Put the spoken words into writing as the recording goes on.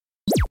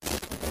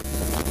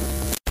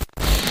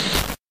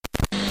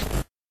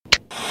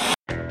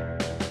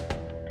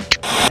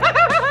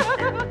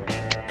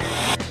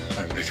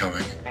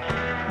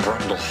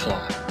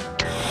flaw.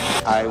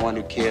 I want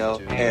to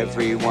kill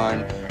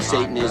everyone.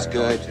 Satan is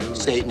good.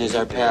 Satan is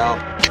our pal.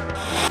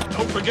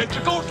 Don't forget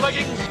your gold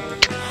leggings.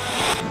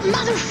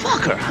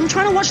 Motherfucker, I'm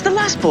trying to watch The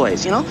Last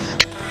Boys, you know?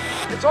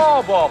 It's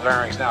all ball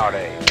bearings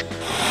nowadays.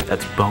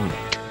 That's bone.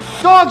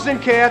 Dogs and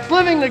cats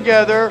living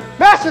together.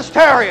 Mass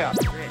hysteria.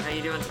 Great. How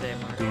you doing today,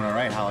 Mark? Doing all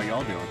right. How are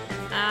y'all doing?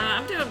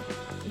 I'm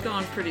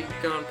going pretty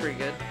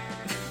good.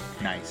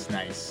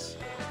 Nice.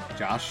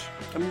 Josh?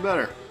 I'm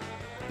better.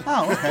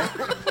 Oh, okay.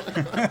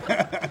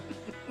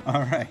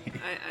 All right.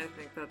 I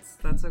think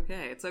that's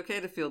okay. It's okay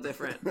to feel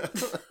different.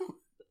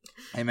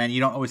 Hey, man, you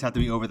don't always have to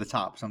be over the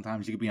top.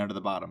 Sometimes you can be under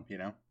the bottom, you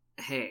know?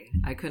 Hey,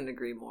 I couldn't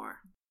agree more.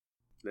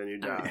 Then you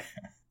die.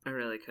 I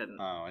really couldn't.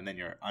 Oh, and then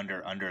you're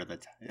under the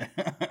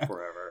top.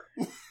 Forever.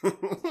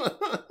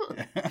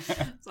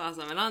 It's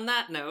awesome. And on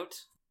that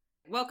note,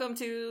 welcome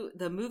to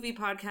the movie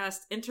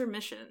podcast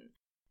Intermission.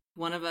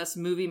 One of us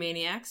movie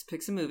maniacs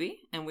picks a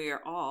movie, and we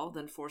are all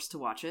then forced to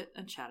watch it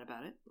and chat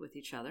about it with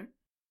each other.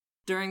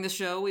 During the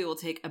show, we will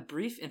take a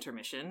brief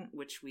intermission,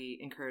 which we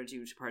encourage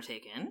you to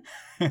partake in.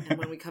 And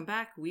when we come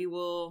back, we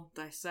will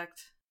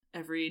dissect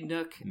every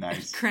nook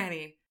and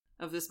cranny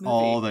of this movie.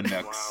 All the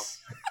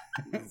nooks.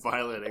 Wow.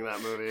 Violating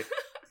that movie.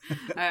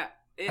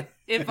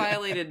 It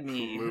violated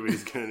me. The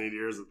movie's gonna need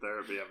years of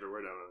therapy after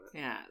we're done with it.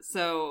 Yeah,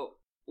 so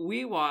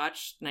we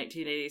watched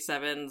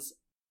 1987's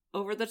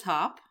Over the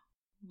Top.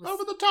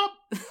 Over the top!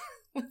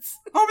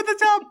 Over the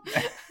top!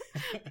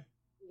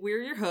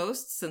 We're your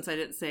hosts, since I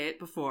didn't say it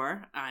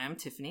before. I am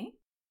Tiffany.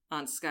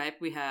 On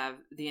Skype, we have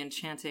the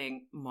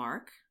enchanting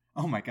Mark.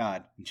 Oh my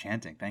god,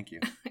 enchanting, thank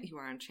you. You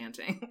are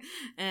enchanting.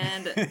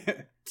 And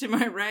to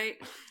my right,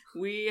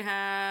 we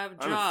have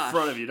Josh. I'm in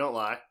front of you, don't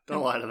lie.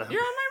 Don't lie to them.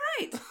 You're on my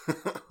right.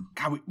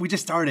 God, we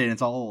just started and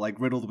it's all like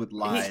riddled with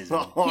lies.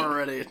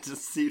 Already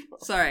deceitful.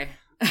 Sorry.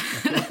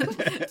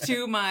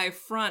 To my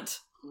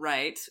front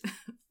right,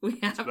 we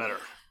have better.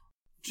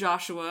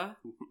 Joshua,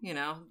 you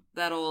know,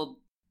 that old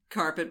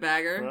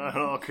carpetbagger.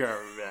 Old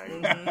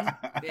carpetbagger.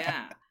 Mm-hmm.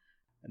 Yeah.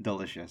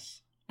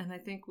 Delicious. And I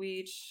think we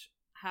each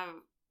have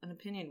an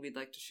opinion we'd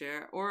like to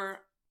share, or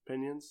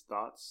opinions,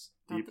 thoughts,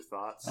 deep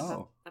thoughts.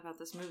 About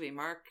this movie.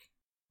 Mark?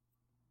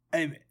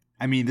 I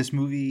mean, this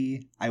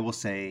movie, I will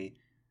say,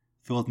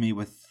 filled me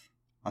with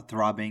a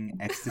throbbing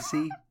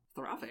ecstasy.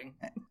 Throbbing?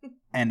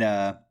 and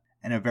a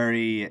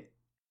very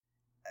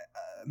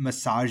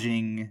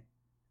massaging,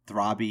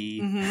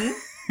 throbby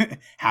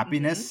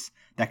happiness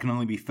that can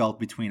only be felt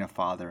between a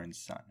father and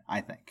son,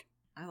 I think.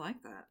 I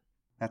like that.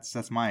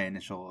 That's my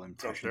initial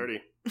impression. So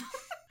dirty.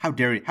 How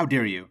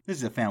dare you? This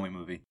is a family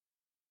movie.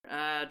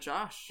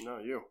 Josh. No,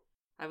 you.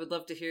 I would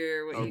love to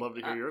hear what I would love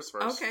to hear yours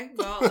first. Okay,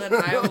 well, then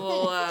I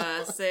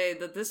will say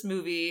that this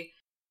movie,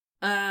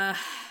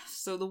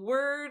 so the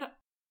word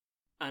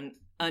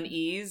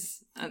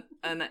uneasiness,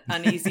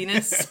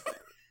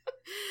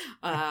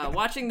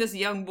 watching this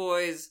young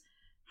boy's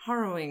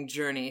harrowing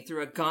journey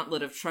through a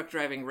gauntlet of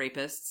truck-driving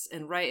rapists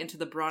and right into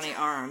the brawny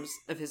arms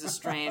of his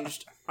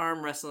estranged,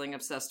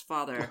 arm-wrestling-obsessed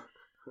father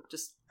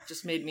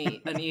just made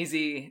me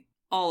uneasy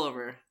all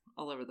over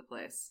the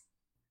place.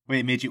 Wait,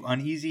 it made you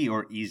uneasy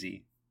or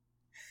easy?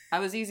 I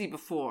was easy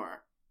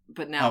before,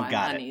 but now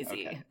I'm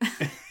uneasy.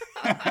 Okay.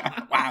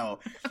 Wow.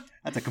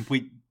 That's a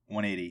complete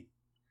 180.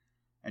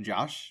 And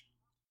Josh?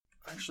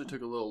 I actually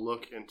took a little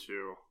look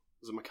into...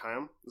 Is it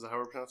Makayam? Is that how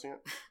we're pronouncing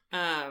it?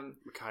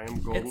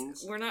 Makayam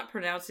Goldens? We're not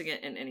pronouncing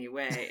it in any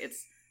way.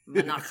 It's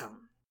Menachem.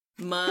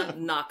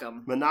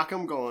 Menachem.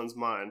 Menachem Golan's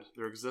mind.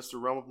 There exists a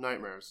realm of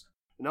nightmares.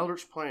 An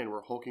eldritch plane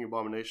where hulking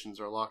abominations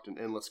are locked in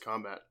endless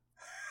combat.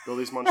 Though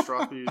these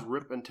monstrosities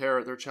rip and tear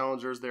at their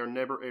challengers, they are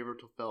never able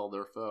to fell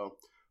their foe.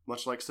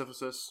 Much like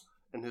Sisyphus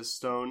and his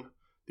stone,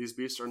 these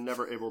beasts are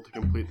never able to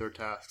complete their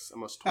tasks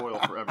and must toil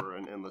forever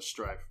in endless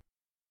strife.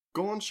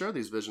 Golan shared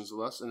these visions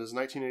with us in his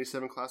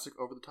 1987 classic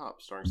Over the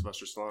Top, starring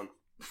Sylvester Stallone.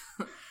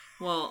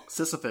 Well,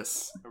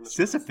 Sisyphus.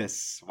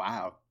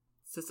 Wow.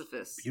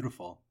 Sisyphus.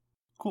 Beautiful.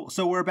 Cool.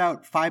 So we're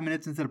about 5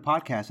 minutes into the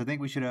podcast. I think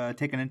we should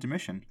take an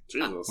intermission.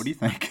 Jesus. What do you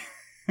think?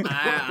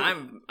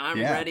 I'm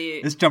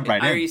ready. Let's jump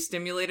right in. Are you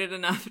stimulated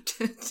enough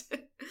to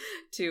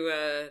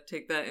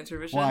take that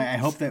intermission? Well, I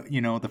hope that,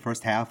 the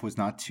first half was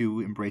not too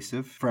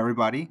embracive for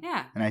everybody.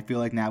 Yeah. And I feel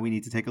like now we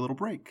need to take a little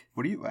break.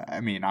 What do you...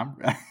 I'm...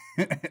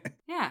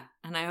 Yeah.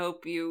 And I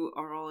hope you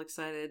are all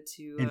excited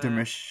to...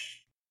 Intermish.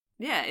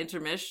 Yeah,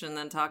 intermish and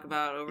then talk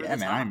about Over the Top.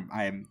 Yeah, man,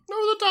 I'm...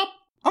 Over the top!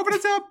 Over the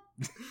top!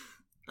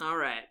 All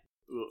right.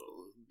 We'll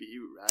be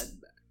right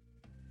back.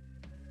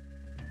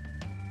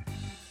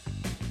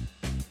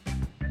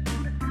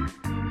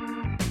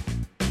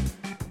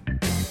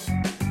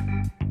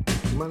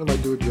 Mind if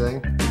I do it,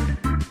 Jay?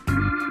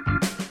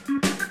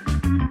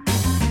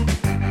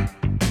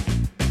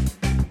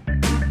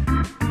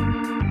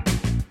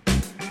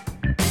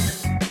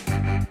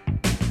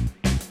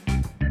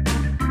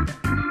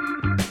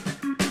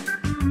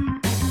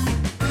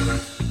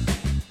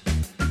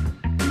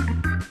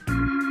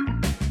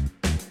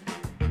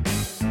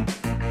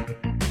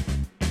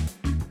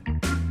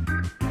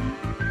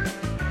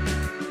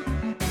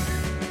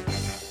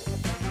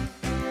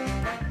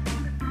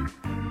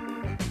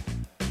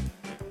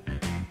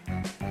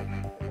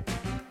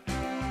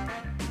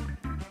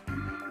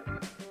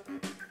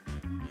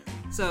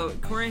 So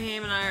Corey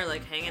Haim and I are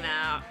like hanging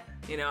out.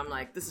 You know, I'm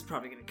like, this is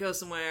probably gonna go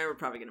somewhere. We're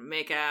probably gonna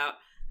make out.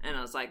 And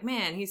I was like,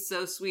 man, he's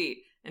so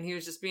sweet. And he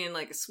was just being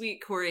like a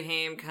sweet Corey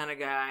Haim kind of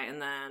guy.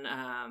 And then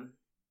I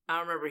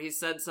don't remember, he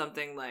said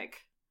something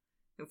like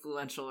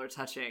influential or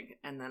touching.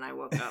 And then I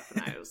woke up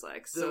and I was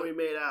like, So we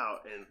made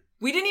out, and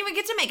we didn't even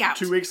get to make out.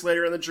 2 weeks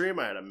later in the dream,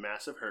 I had a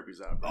massive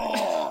herpes outbreak.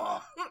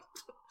 Oh.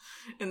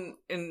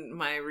 in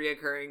my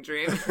reoccurring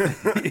dream,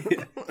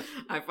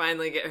 I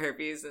finally get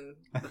herpes in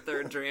the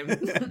third dream.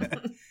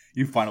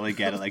 You finally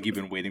get it, like you've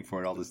been waiting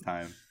for it all this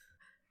time.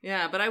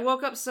 Yeah, but I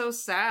woke up so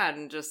sad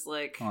and just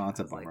like, Oh, that's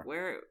a I was bummer. like,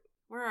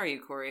 where are you,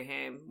 Corey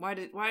Haim? Why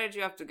did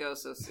you have to go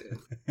so soon?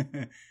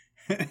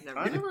 I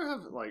never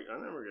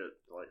get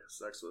like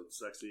sex with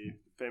sexy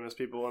famous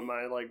people in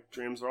my like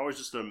dreams. They're always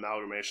just an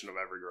amalgamation of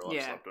every girl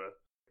I've slept with,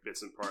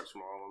 bits and parts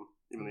from all of them,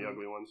 even the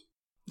ugly ones.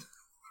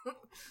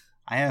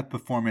 I have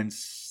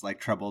performance like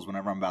troubles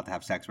whenever I'm about to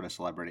have sex with a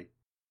celebrity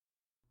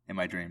in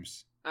my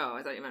dreams. Oh,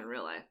 I thought you meant in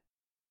real life.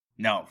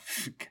 No.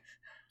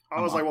 I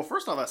was like, well,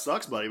 first off, that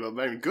sucks, buddy, but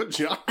man, good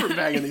job for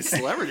banging these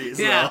celebrities.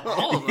 Yeah, though.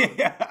 all of them.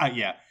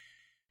 Yeah.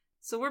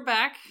 So we're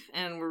back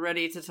and we're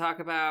ready to talk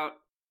about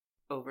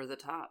Over the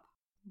Top.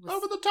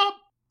 Over the top.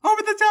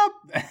 Over the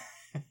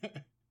top.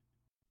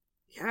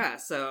 Yeah,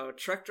 so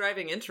truck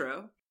driving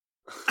intro.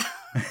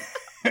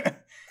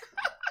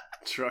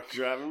 Truck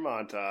driving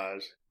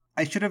montage.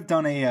 I should have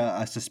done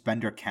a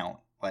suspender count,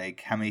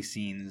 like how many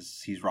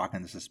scenes he's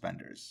rocking the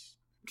suspenders.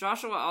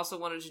 Joshua also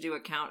wanted to do a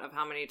count of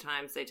how many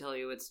times they tell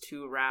you it's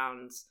 2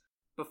 rounds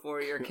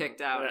before you're kicked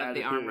out of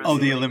the arm wrestling. Oh,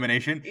 the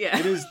elimination? Yeah.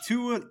 It is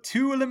two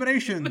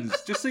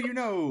eliminations, just so you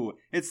know.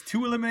 It's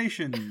 2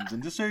 eliminations,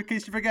 and just so in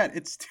case you forget,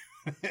 it's 2.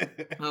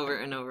 Over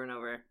and over and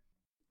over.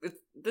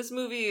 This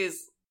movie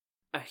is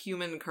a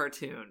human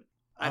cartoon.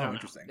 I don't know.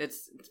 Interesting.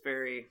 It's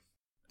very...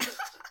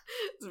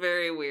 it's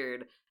very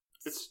weird.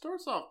 It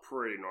starts off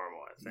pretty normal,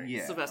 I think.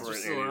 Yeah. Sylvester For an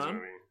 80s Stallone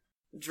movie.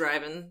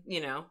 driving,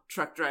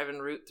 truck driving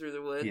route through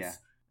the woods. Yeah.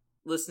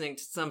 Listening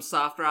to some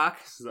soft rock.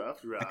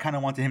 Stuff, I kind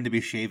of wanted him to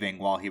be shaving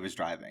while he was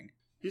driving.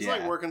 He's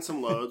like working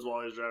some loads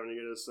while he's driving to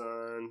get his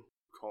son,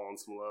 calling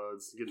some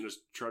loads, getting his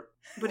truck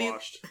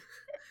washed.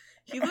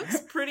 He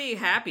looks pretty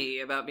happy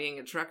about being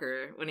a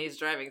trucker when he's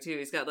driving too.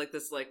 He's got like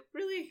this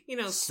really,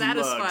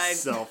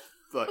 satisfied,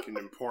 fucking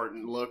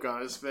important look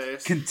on his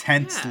face.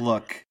 Content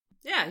look.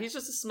 Yeah, he's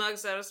just a smug,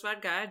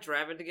 satisfied guy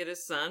driving to get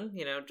his son.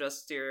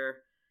 Just your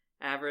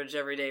average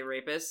everyday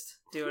rapist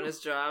doing his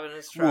job in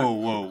his truck.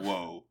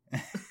 Whoa.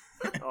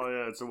 Oh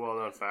yeah, it's a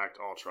well-known fact.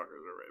 All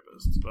truckers are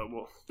rapists, but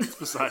it's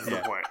besides the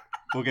point.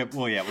 We'll get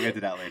to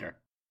that later.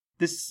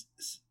 This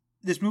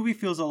movie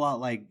feels a lot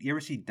like, you ever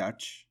see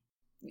Dutch?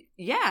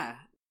 Yeah,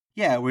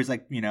 where it's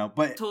like,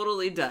 but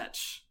totally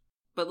Dutch,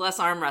 but less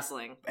arm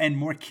wrestling and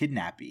more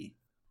kidnappy.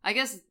 I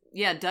guess.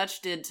 Yeah,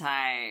 Dutch did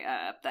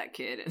tie up that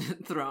kid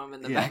and throw him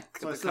in the back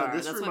of the car.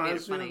 This That's what made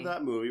it reminds me funny. of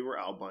that movie where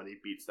Al Bundy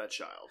beats that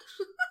child.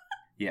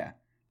 Yeah,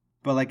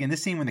 but like in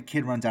this scene when the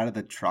kid runs out of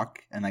the truck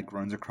and like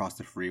runs across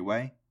the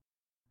freeway,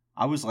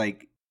 I was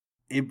like,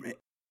 it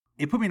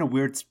put me in a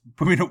weird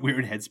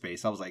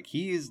headspace. I was like,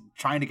 he's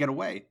trying to get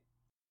away.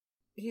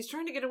 He's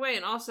trying to get away,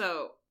 and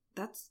also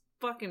that's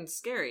fucking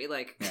scary.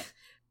 Like,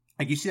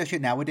 like you see that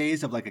shit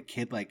nowadays of like a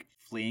kid like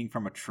fleeing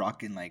from a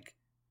truck and like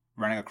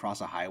running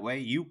across a highway.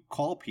 You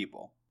call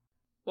people.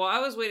 Well, I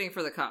was waiting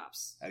for the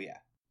cops. Oh yeah.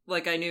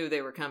 Like I knew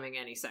they were coming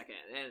any second,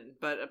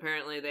 but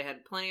apparently they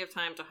had plenty of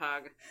time to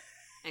hug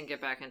and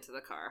get back into the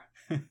car.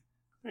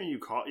 And you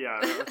call,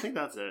 I think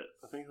that's it.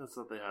 I think that's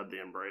what they had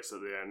the embrace at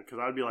the end. Because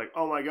I'd be like,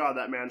 oh my god,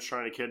 that man's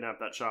trying to kidnap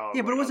that child.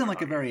 Yeah, but it wasn't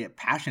like a very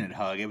passionate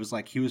hug. It was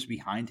like he was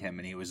behind him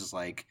and he was just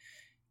like,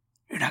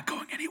 you're not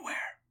going anywhere.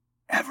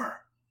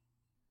 Ever.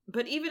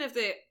 But even if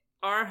they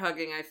are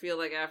hugging, I feel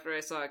like after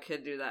I saw a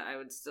kid do that, I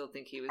would still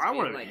think he was I being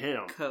would've like hit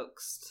him.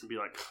 coaxed. I'd be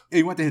like,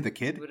 You want to hit the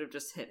kid? Would have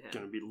just hit him.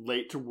 gonna be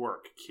late to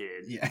work,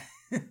 kid. Yeah.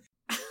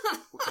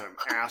 What kind of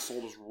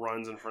asshole just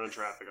runs in front of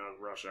traffic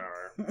on rush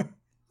hour?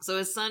 So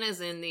his son is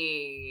in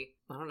the,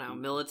 I don't know,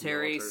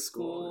 military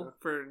school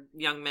for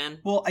young men.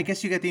 Well, I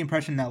guess you get the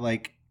impression that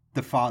like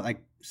the father,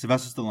 like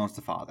Sylvester Stallone's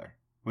the father.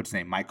 What's his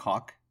name? Mike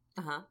Hawk.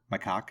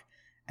 Mike Hawk.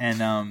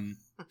 And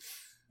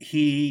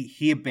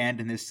he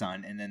abandoned his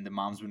son, and then the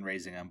mom's been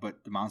raising him,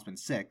 but the mom's been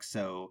sick,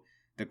 so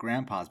the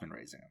grandpa's been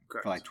raising him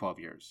for like 12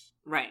 years.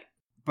 Right.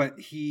 But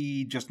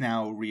he just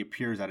now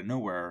reappears out of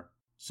nowhere,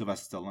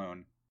 Sylvester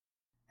Stallone,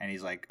 and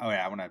he's like, oh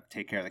yeah, I want to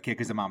take care of the kid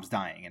because the mom's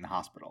dying in the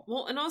hospital.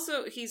 Well, and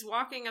also he's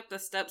walking up the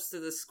steps to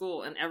the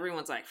school, and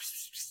everyone's like,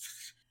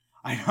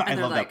 I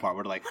love that part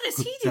where they're like, what is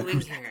he doing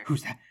here?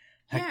 Who's that?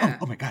 Like, Yeah.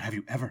 oh my god, have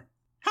you ever?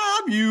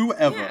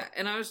 Yeah,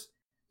 and I was...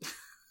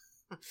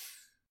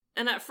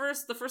 And at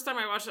first, the first time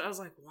I watched it, I was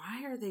like,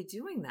 why are they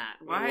doing that?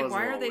 Why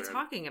are they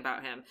talking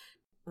about him?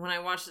 When I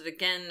watched it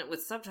again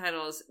with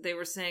subtitles, they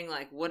were saying,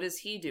 like, what is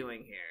he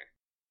doing here?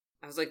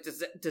 I was like,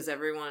 does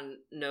everyone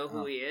know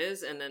who he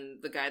is? And then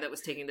the guy that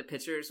was taking the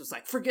pictures was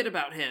like, forget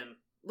about him.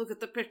 Look at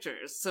the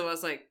pictures. So I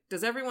was like,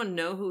 does everyone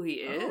know who he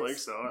is? I don't think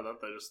so. I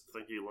thought they just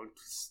think he looked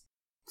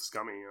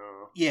scummy.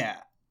 Yeah.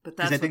 But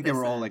because that's I think they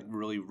were all said. like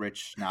really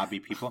rich, snobby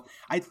people.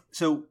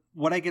 So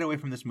what I get away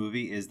from this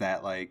movie is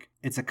that like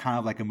it's a kind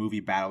of like a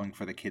movie battling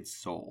for the kid's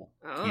soul.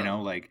 Oh. You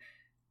know, like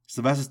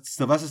Sylvester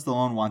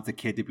Stallone wants the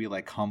kid to be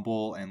like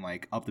humble and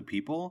like of the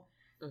people,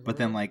 but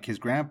then like his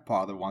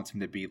grandfather wants him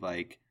to be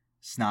like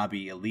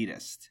snobby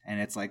elitist, and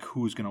it's like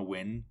who's gonna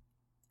win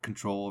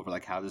control over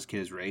like how this kid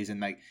is raised. And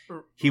like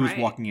he was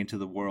walking into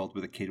the world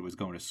where the kid was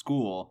going to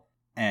school,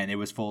 and it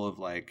was full of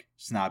like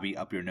snobby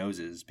up your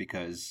noses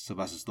because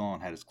Sylvester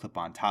Stallone had his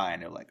clip-on tie,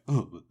 and they're like,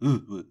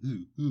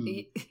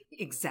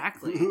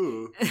 exactly.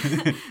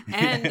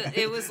 And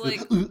it was like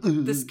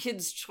this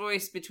kid's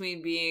choice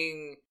between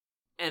being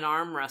an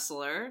arm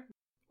wrestler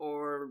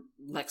or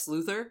Lex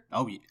Luthor.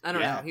 Oh, yeah. I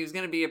don't know. He was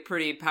going to be a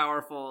pretty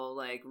powerful,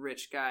 like,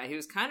 rich guy. He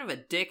was kind of a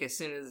dick as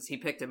soon as he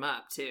picked him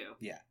up, too.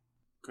 Yeah.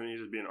 Couldn't he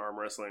just be an arm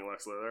wrestling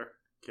Lex Luthor?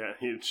 Can't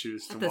he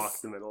choose to walk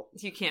the middle?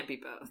 You can't be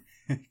both.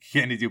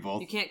 Can he do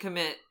both? You can't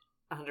commit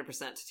 100%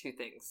 to two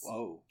things.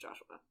 Whoa.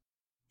 Joshua.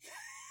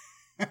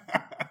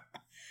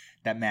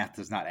 That math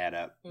does not add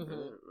up. Mm-hmm.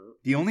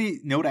 The only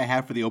note I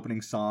have for the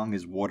opening song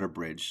is Water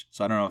Bridge,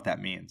 so I don't know what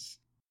that means.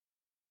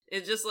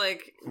 It just,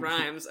 like,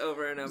 rhymes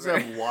over and over. Does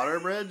it have water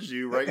bridge? Do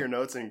you write your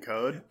notes in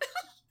code?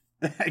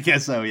 I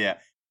guess so, yeah.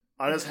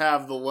 I just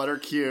have the letter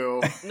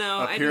Q.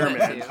 No, a I pyramid.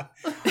 do that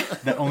too.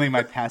 That only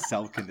my past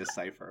self can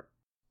decipher.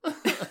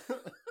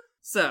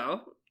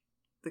 So,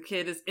 the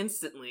kid is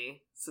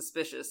instantly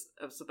suspicious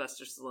of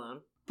Sylvester Stallone.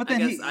 But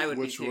then I would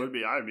Which be too. would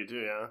be, I'd be too,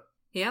 yeah.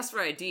 He asked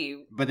for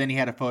ID. But then he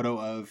had a photo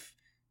of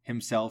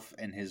himself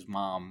and his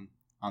mom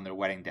on their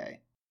wedding day.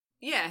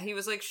 Yeah, he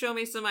was like, show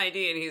me some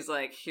ID. And he's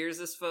like, here's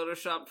this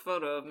photoshopped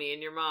photo of me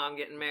and your mom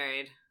getting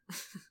married.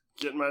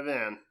 Get in my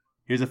van.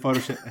 Here's a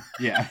photo.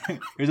 Yeah,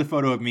 here's a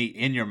photo of me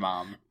in your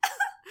mom.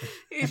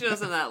 He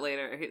shows him that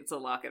later. It's a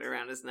locket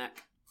around his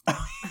neck.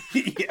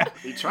 Yeah,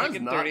 he tries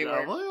Like not dirty to.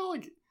 work.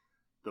 Like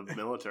the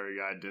military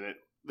guy didn't.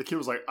 The kid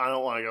was like, I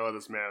don't want to go with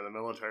this man. The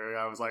military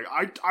guy was like,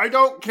 I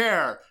don't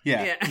care.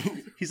 Yeah.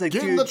 He's like,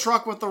 get dude, in the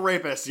truck with the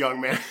rapist,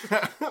 young man.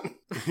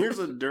 Here's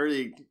a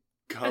dirty,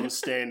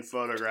 cum-stained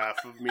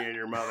photograph of me and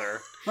your mother.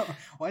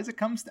 Why is it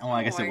cum stain? Oh,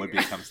 I guess Oh it my would be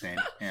God. a cum stain.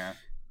 Yeah.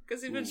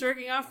 Because he's been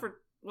jerking off for,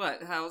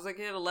 what, how was that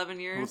kid, 11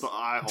 years? With the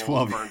eye hole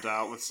 12. burnt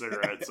out with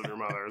cigarettes of your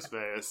mother's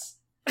face.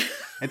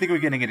 I think we're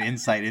getting an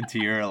insight into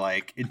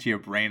your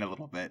brain a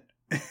little bit.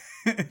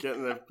 Get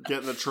in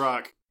the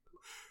truck.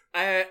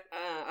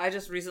 I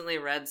just recently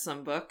read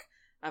some book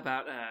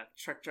about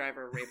truck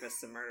driver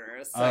rapists and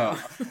murderers. So.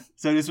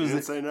 So this You was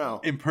didn't say no.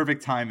 in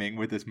perfect timing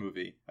with this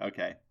movie.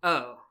 Okay.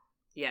 Oh,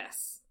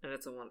 yes, and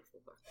it's a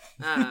wonderful book.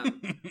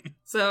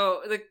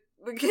 So the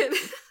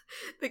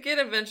kid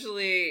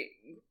eventually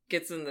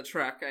gets in the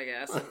truck, I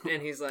guess,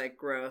 and he's like,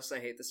 "Gross! I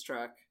hate this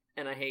truck,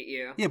 and I hate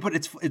you." Yeah, but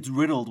it's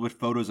riddled with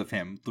photos of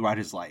him throughout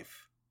his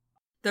life.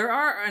 There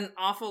are an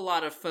awful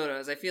lot of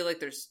photos. I feel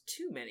like there's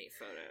too many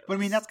photos. But I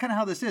mean, that's kind of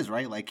how this is,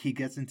 right? Like he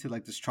gets into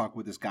like this truck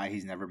with this guy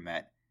he's never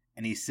met,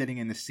 and he's sitting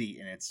in the seat,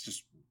 and it's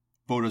just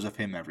photos of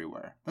him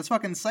everywhere. That's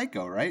fucking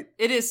psycho, right?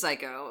 It is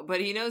psycho, but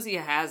he knows he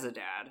has a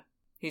dad.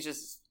 He's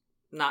just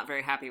not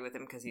very happy with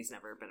him because he's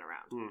never been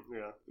around.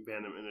 Yeah,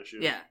 abandonment issue.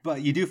 Yeah.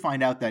 But you do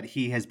find out that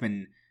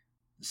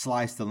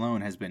Sly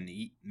Stallone has been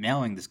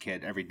mailing this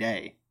kid every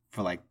day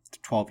for like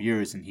 12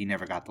 years, and he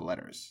never got the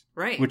letters.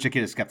 Right. Which the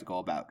kid is skeptical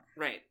about.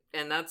 Right.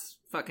 And that's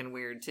fucking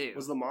weird, too.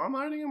 Was the mom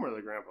hiding him or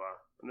the grandpa?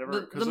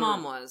 The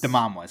mom was. The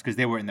mom was, because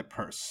they were in the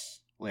purse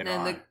later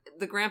and on.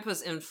 the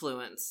grandpa's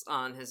influence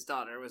on his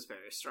daughter was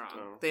very strong.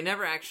 Oh. They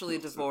never actually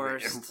The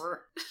divorced.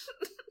 emperor?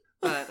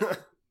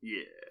 But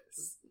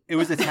Yes. It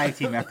was a tag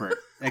team effort.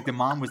 Like the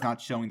mom was not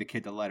showing the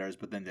kid the letters,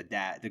 but then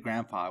the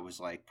grandpa was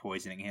like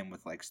poisoning him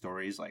with like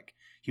stories like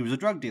he was a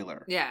drug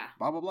dealer. yeah.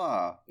 Blah blah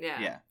blah.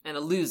 Yeah. Yeah. And a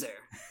loser.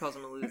 Calls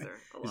him a loser.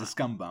 He's a lot.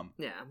 scum bum.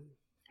 Yeah.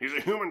 He's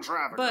a human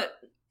trafficker. But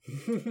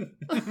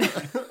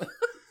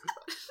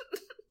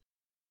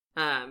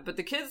but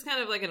the kid's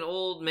kind of like an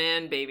old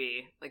man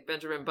baby, like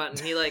Benjamin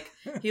Button.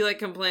 He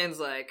complains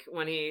like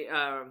when he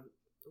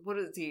what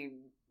does he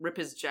rip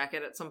his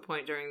jacket at some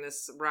point during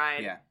this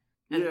ride? Yeah.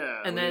 And,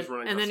 Yeah, and when he's then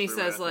running and then he across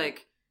the freeway, says I think.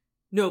 like,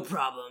 "No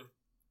problem,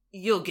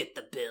 you'll get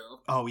the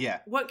bill." Oh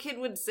yeah. What kid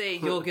would say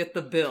you'll get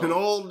the bill? An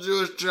old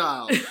Jewish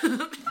child.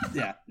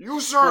 Yeah. You Well,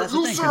 sir, that's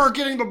the thing, are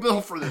getting the bill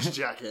for this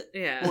jacket.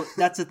 Yeah. Well,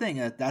 that's the thing.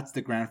 That's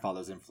the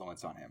grandfather's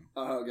influence on him.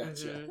 Oh,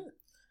 gotcha. Mhm.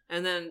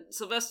 And then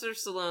Sylvester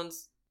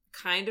Stallone's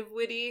kind of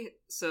witty,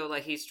 so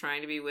like he's trying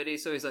to be witty,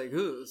 so he's like,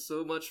 "Ooh,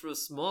 so much for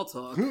small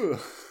talk."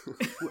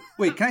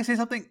 Wait, can I say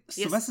something? Yes.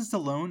 Sylvester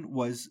Stallone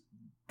was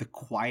the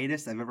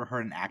quietest I've ever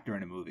heard an actor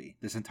in a movie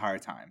this entire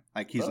time.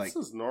 Like he's That's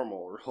his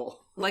normal role.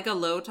 Like a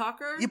low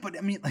talker? yeah, but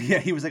I mean, yeah,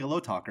 he was like a low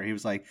talker. He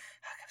was like,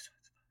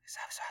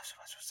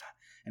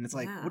 and it's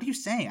like, Yeah. what are you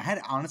saying? I had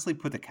to honestly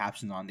put the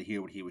captions on to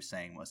hear what he was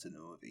saying most of the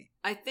movie.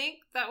 I think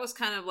that was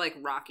kind of like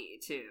Rocky,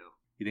 too.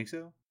 You think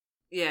so?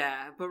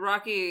 Yeah, but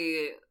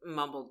Rocky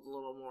mumbled a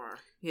little more.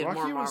 He had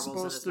more Rocky was marbles in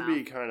supposed his to mouth.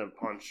 be kind of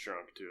punch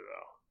drunk too,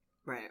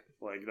 though. Right.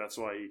 Like that's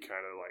why he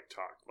kind of like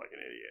talked like an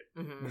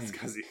idiot. hmm It's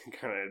because he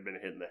kind of had been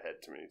hit in the head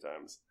too many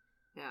times.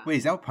 Yeah. Wait,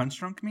 is that what punch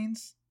drunk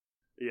means?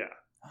 Yeah.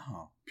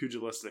 Oh.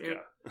 Pugilistica.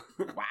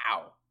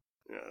 Wow.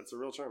 Yeah, it's a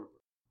real term.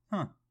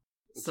 Huh.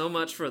 So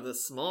much for the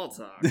small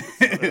talk.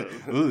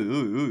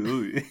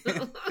 Ooh.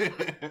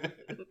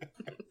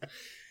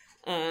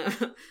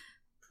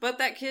 But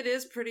that kid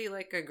is pretty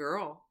like a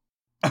girl.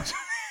 I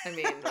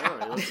mean, Oh,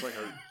 he looks like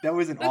That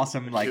was an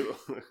awesome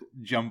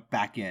jump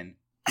back in.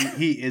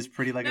 He is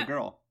pretty like a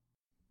girl.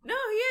 no,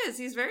 he is.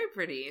 He's very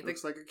pretty.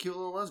 looks like a cute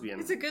little lesbian.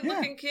 He's a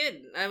good-looking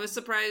kid. I was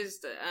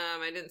surprised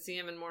I didn't see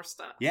him in more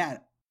stuff. Yeah,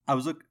 I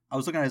was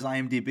looking at his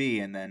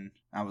IMDb, and then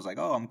I was like,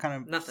 oh, I'm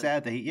kind of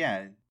sad that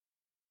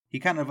he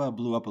kind of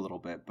blew up a little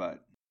bit, but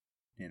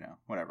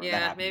whatever.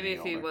 Yeah, maybe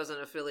if he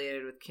wasn't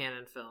affiliated with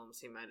Canon Films,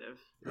 he might have.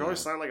 He probably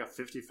signed like a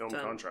 50 film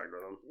contract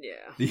with him.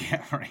 Yeah.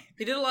 Yeah, right.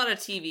 He did a lot of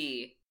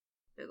TV.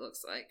 It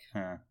looks like.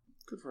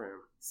 Good for him.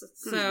 So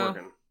Good he's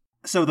working.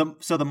 So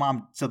the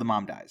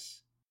mom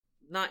dies.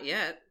 Not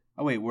yet.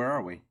 Oh wait, where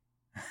are we?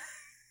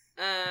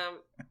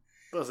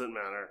 Doesn't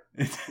matter.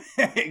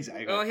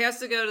 Exactly. Oh, he has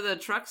to go to the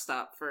truck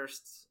stop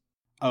first.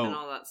 Oh. And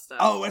all that stuff.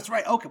 Oh, that's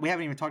right. Okay, we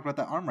haven't even talked about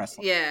the arm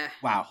wrestling. Yeah.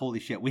 Wow, holy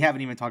shit. We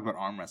haven't even talked about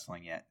arm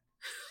wrestling yet.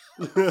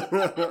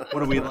 What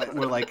are we like?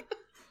 We're like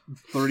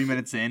 30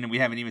 minutes in, and we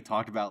haven't even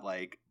talked about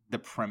like the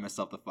premise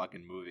of the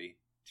fucking movie.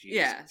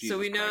 So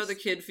we know the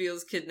kid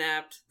feels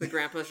kidnapped. The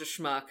grandpa's a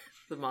schmuck.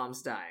 The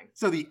mom's dying.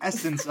 So the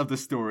essence of the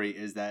story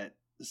is that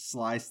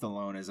Sly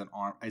Stallone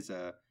is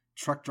a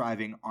truck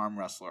driving arm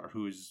wrestler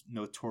who's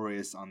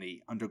notorious on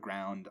the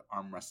underground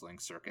arm wrestling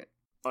circuit.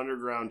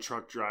 Underground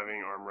truck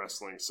driving arm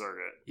wrestling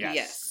circuit.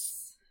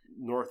 Yes.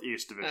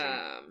 Northeast Division.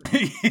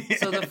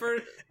 So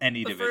the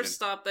division. first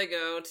stop they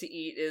go to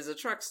eat is a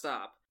truck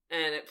stop,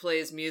 and it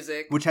plays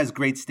music, which has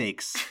great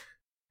stakes.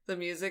 The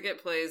music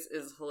it plays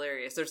is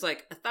hilarious. There's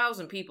like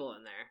 1,000 people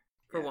in there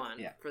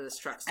for this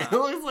truck stop. It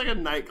looks like a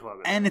nightclub.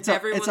 And it's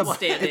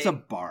standing. It's a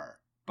bar,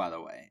 by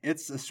the way.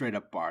 It's a straight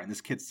up bar, and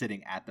this kid's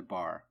sitting at the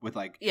bar with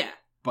like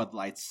Bud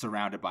Lights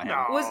surrounded by him.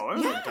 No, it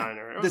was a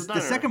diner. It was a diner.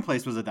 The second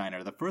place was a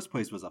diner. The first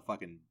place was a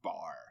fucking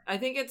bar. I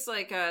think it's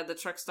like the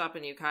truck stop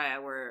in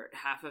Ukiah, where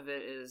half of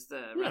it is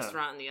the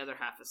restaurant and the other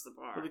half is the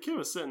bar. But the kid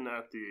was sitting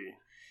at the...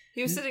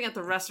 He was sitting at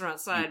the restaurant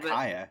side,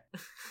 Ukiah.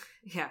 but...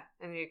 Yeah,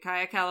 in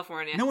Ukiah,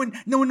 California. No one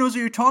knows what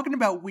you're talking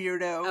about,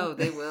 weirdo. Oh,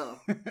 they will.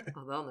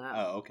 Oh, they'll know.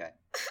 Oh, okay.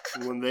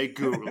 When they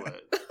Google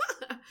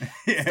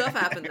it. Stuff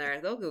happened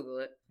there. They'll Google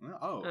it.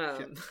 Oh,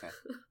 shit. Okay.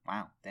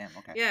 Wow. Damn.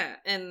 Okay. Yeah,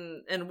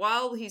 and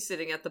while he's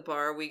sitting at the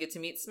bar, we get to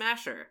meet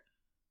Smasher.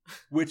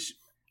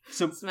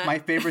 My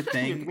favorite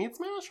thing... You can meet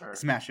Smasher.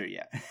 Smasher,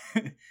 yeah.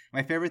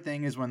 My favorite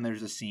thing is when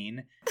there's a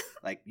scene,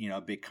 like,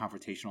 a big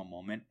confrontational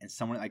moment, and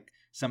someone, like,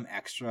 some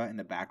extra in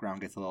the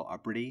background gets a little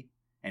uppity,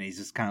 and he's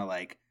just kind of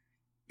like,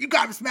 you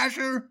got him,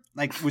 Smasher!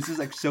 Like, was just,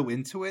 like, so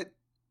into it.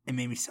 It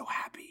made me so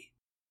happy.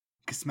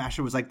 Because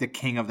Smasher was, like, the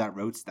king of that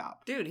road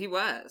stop. Dude, he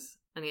was.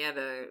 And he had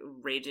a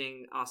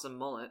raging, awesome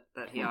mullet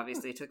that he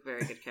obviously took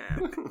very good care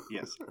of.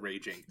 Yes,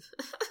 raging.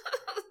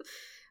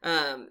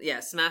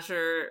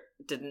 Smasher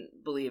didn't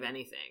believe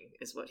anything,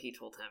 is what he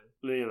told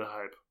him. Any of the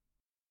hype.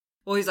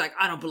 Well, he's like,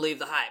 I don't believe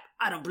the hype.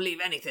 I don't believe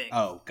anything.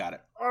 Oh, got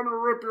it. I'm gonna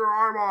rip your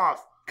arm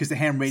off. Because the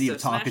ham radio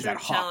talk Smasher is at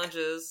Hawk.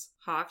 Challenges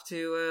Hawk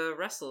to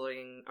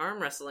a arm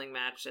wrestling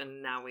match,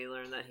 and now we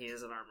learn that he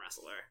is an arm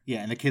wrestler.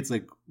 Yeah, and the kid's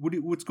like,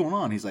 what's going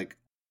on? He's like,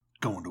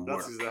 going to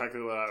work. That's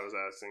exactly what I was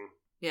asking.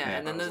 Yeah,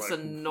 and then this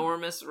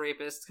enormous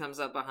rapist comes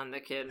up behind the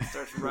kid and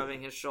starts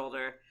rubbing his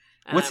shoulder.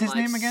 And What's his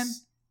name again?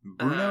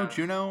 Bruno?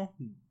 Juno?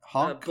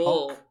 Hawk?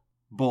 Bull. Hulk?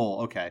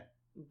 Bull, okay.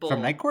 Bull.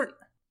 From Night Court?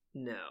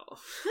 No.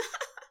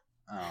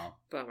 Oh.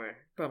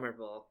 Bummer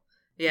Bull.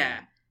 Yeah.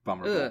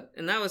 Bummer Bull.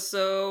 And that was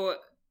so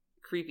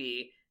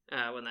creepy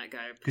when that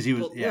guy... Because he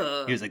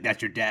was like,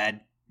 that's your dad?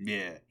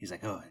 Yeah. He's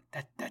like, oh,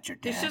 that's your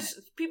dad.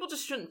 People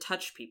just shouldn't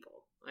touch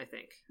people, I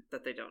think,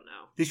 that they don't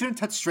know. They shouldn't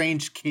touch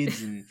strange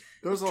kids and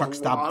truck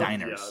stop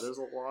diners. Yeah, there's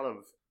a lot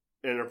of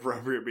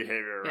inappropriate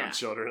behavior around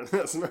children in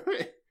this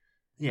movie.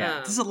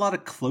 Yeah, there's a lot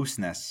of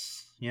closeness.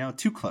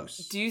 Too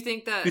close. Do you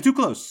think that... You're too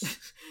close.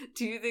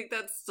 Do you think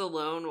that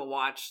Stallone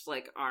watched,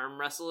 like, arm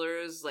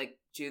wrestlers, like,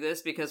 do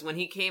this? Because when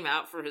he came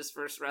out for his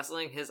first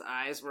wrestling, his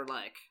eyes were,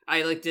 like...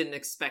 I, like, didn't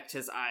expect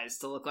his eyes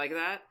to look like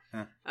that.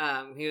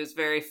 Huh. He was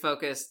very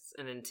focused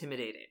and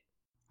intimidating.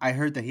 I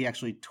heard that he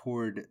actually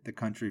toured the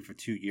country for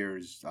 2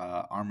 years,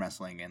 arm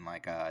wrestling in,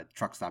 like,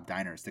 truck stop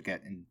diners to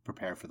get and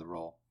prepare for the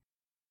role.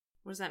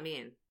 What does that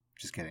mean?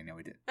 Just kidding. No,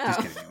 we did. Oh.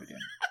 Just kidding. No, we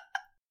didn't.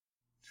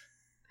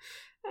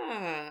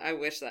 I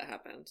wish that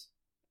happened.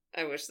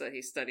 I wish that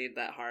he studied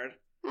that hard.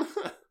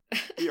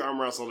 He arm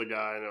wrestled a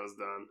guy and it was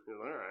done. He was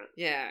like, all right.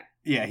 Yeah.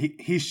 Yeah,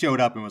 he showed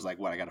up and was like,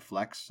 what, I got to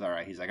flex? All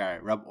right. He's like, all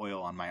right, rub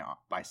oil on my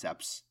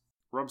biceps.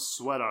 Rub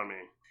sweat on me.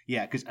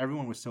 Yeah, because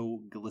everyone was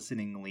so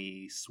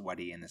glisteningly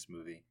sweaty in this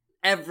movie.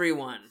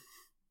 Everyone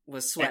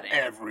was sweating.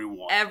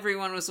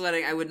 Everyone was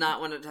sweating. I would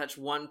not want to touch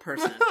one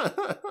person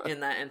in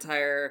that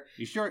entire...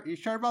 You sure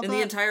about that? In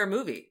the entire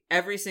movie.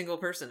 Every single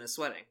person is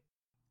sweating.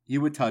 You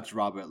would touch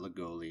Robert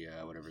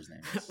Loggia, whatever his name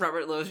is.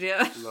 Robert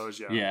Loggia?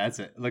 Loggia. Yeah, that's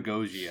it.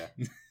 Loggia.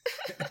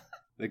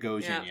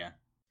 Loggia, yeah.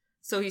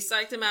 So he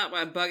psyched him out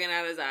by bugging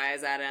out his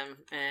eyes at him,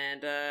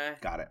 and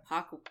got it.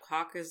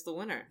 Hawk is the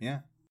winner. Yeah.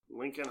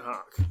 Lincoln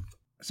Hawk.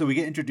 So we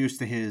get introduced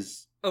to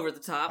his over the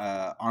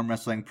top arm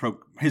wrestling,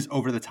 his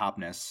over the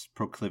topness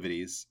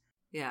proclivities.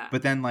 Yeah.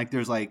 But then like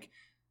there's like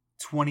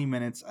 20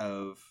 minutes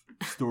of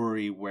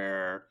story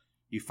where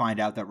you find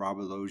out that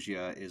Robert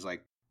Loggia is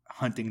like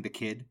hunting the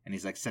kid, and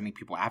he's like sending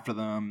people after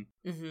them.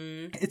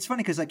 Mm-hmm. It's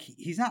funny because like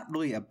he's not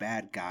really a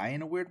bad guy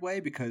in a weird way,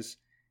 because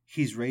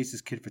he's raised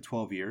his kid for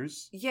 12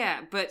 years.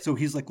 Yeah, but so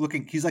he's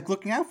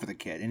looking out for the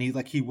kid, and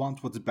he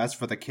wants what's best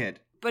for the kid.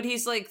 But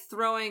he's like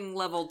throwing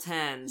level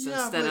 10s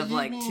instead of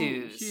like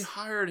 2s. He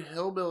hired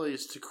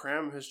hillbillies to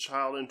cram his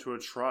child into a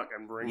truck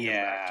and bring him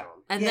back to him.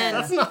 And then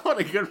that's not what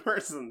a good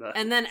person does.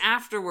 And then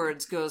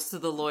afterwards goes to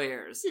the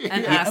lawyers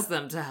and asks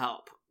them to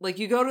help. Like,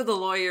 you go to the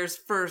lawyers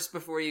first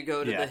before you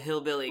go to the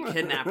hillbilly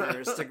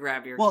kidnappers to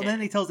grab your kid. Well,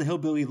 then he tells the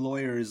hillbilly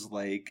lawyers,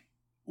 like,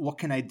 what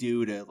can I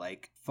do to,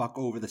 like, fuck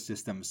over the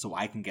system so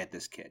I can get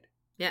this kid?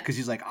 Yeah. Because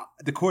he's like,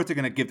 the courts are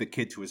going to give the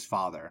kid to his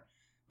father.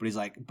 But he's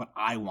like, but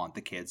I want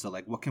the kid. So,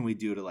 like, what can we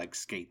do to, like,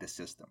 skate the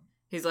system?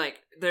 He's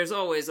like, there's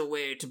always a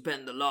way to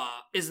bend the law.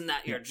 Isn't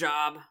that your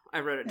job?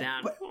 I wrote it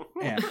down. But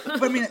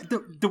I mean,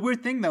 the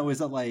weird thing, though, is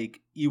that,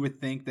 like, you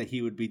would think that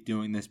he would be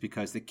doing this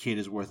because the kid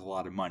is worth a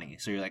lot of money.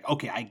 So you're like,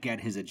 okay, I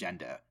get his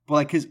agenda. But,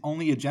 like, his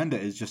only agenda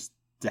is just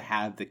to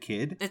have the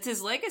kid. It's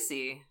his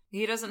legacy.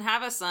 He doesn't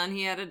have a son.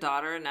 He had a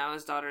daughter, and now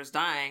his daughter's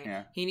dying.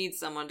 Yeah. He needs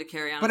someone to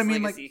carry on his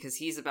legacy because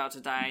he's about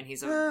to die, and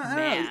he's a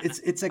man.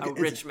 It's like a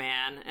rich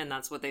man, and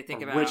that's what they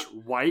think about. A rich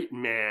white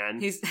man.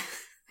 He's...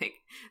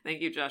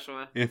 Thank you,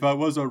 Joshua. If I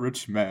was a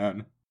rich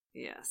man.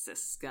 Yeah,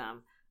 cis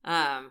scum.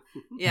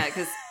 Yeah,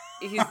 because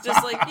he's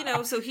just like, you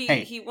know, so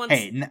he wants...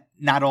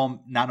 not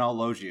all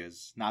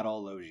Loggias. Not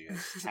all Loggias.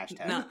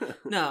 Hashtag.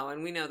 No,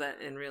 and we know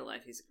that in real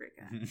life he's a great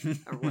guy.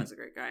 Or was a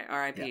great guy.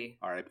 R.I.P.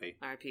 Yeah, R.I.P.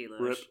 R.I.P.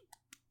 Loge.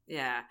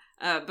 Yeah.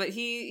 But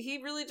he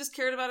really just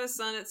cared about his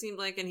son, it seemed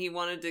like, and he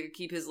wanted to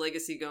keep his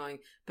legacy going,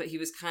 but he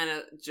was kind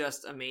of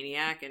just a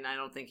maniac, and I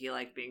don't think he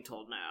liked being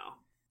told no.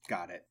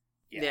 Got it.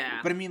 Yeah.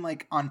 But I mean,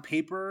 like, on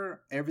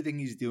paper, everything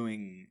he's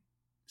doing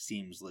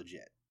seems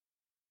legit.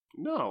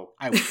 No.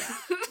 I would say.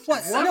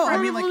 What? No, I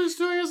mean, like, what he's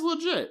doing is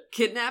legit.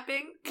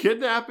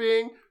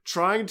 Kidnapping,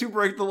 trying to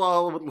break the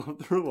law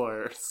through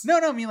lawyers. No,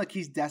 I mean, like,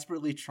 he's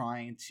desperately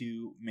trying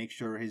to make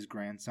sure his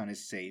grandson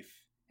is safe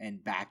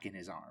and back in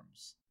his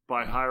arms.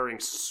 By hiring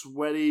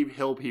sweaty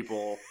hill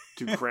people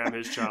to cram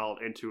his child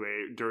into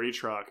a dirty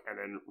truck and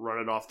then run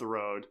it off the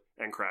road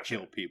and crash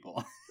hill it.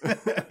 People.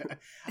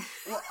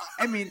 Well,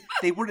 I mean,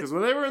 they would because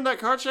when they were in that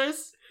car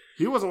chase,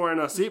 he wasn't wearing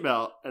a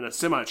seatbelt and a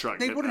semi truck.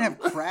 They wouldn't have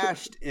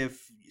crashed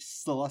if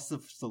Sylvester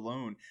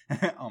Stallone.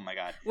 Oh my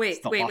god!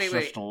 Wait.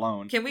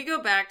 Stallone. Can we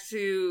go back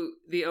to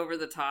the over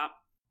the top?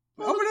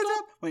 Over the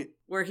top? Wait,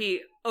 where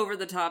he over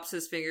the tops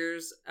his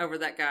fingers over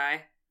that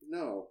guy?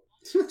 No.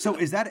 So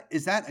is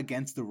that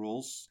against the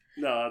rules?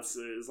 No, it's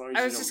as long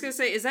as I was just gonna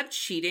say, is that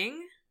cheating?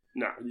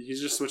 No,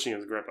 he's just switching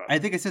his grip up. I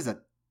think it says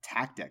a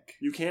tactic.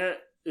 You can't.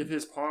 If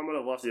his palm would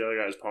have left the other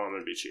guy's palm,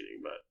 it'd be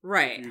cheating. But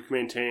right, you can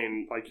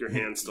maintain like your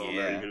hand still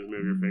there. You can just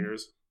move your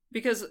fingers.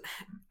 Because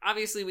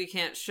obviously we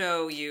can't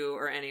show you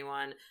or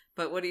anyone,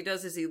 but what he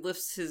does is he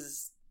lifts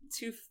his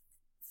two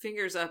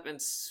fingers up and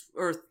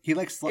he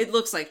like it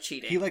looks like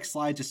cheating. He like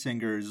slides his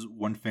fingers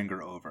one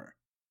finger over.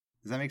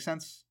 Does that make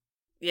sense?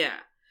 Yeah.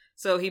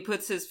 So he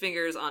puts his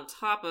fingers on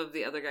top of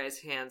the other guy's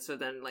hand, so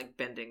then like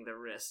bending the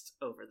wrist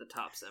over the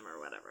tops him or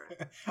whatever.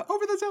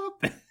 Over the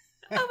top.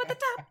 Over the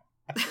top.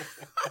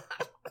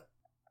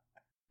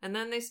 And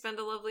then they spend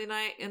a lovely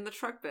night in the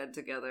truck bed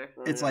together.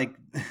 It's like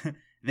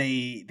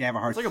they have a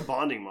hard. It's like a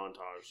bonding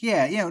montage.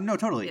 Yeah, no,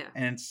 totally. Yeah.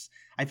 And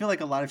I feel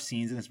like a lot of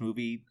scenes in this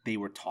movie they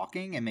were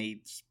talking and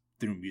they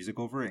threw music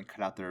over it and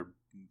cut out their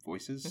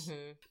voices.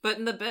 Mm-hmm. But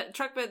in the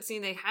truck bed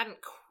scene, they hadn't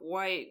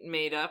quite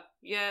made up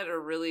yet or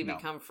really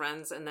become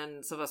friends. And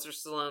then Sylvester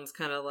Stallone's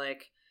kind of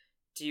like,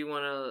 "Do you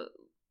want to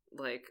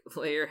like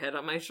lay your head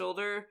on my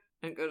shoulder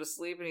and go to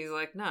sleep?" And he's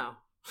like, "No,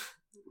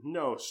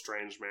 no,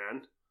 strange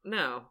man,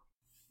 no."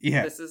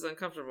 Yeah, this is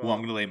uncomfortable. Well,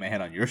 I'm gonna lay my head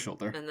on your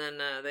shoulder. And then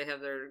they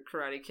have their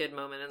Karate Kid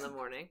moment in the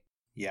morning.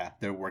 Yeah,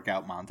 their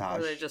workout montage.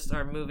 Where they just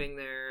are moving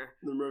their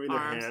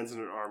hands in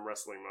an arm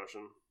wrestling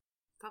motion.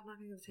 Stop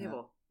knocking the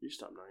table. Yeah. You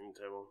stop knocking the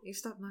table. You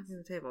stop knocking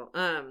the table.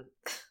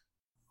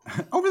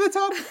 Over the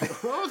top.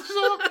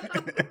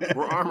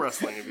 We're arm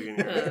wrestling if you can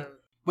hear it.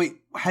 Wait,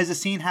 has a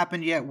scene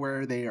happened yet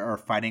where they are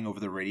fighting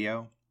over the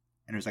radio?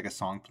 And there's like a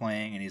song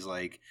playing, and he's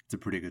like, "It's a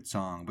pretty good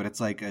song," but it's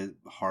like a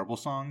horrible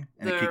song,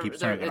 and the kid keeps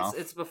turning it off.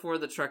 It's before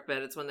the truck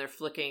bed. It's when they're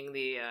flicking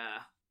the.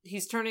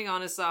 He's turning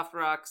on his soft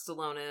rock.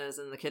 Stallone is,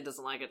 and the kid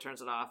doesn't like it.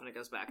 Turns it off, and it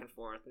goes back and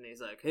forth. And he's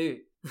like,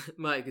 "Hey,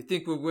 Mike, I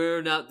think we're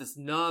wearing out this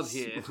knob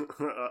here."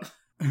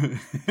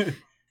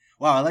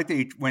 Wow, I like that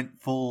you went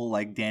full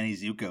like Danny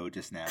Zuko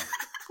just now.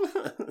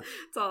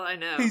 That's all I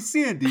know. Hey,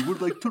 Sandy, we're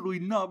like totally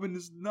knobbing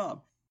this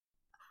knob.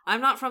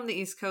 I'm not from the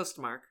East Coast,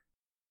 Mark.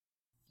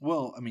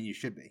 Well, I mean, you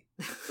should be.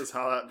 That's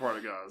how that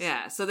part goes.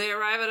 Yeah, so they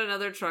arrive at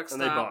another truck stop.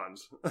 And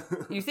they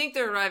bond. You think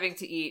they're arriving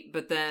to eat,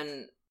 but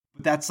then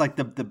But that's like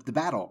the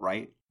battle,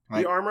 right?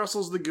 Like, He arm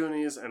wrestles the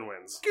Goonies and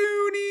wins.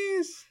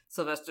 Goonies!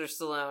 Sylvester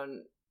Stallone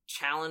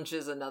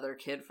challenges another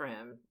kid for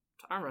him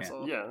to arm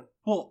wrestle. Yeah.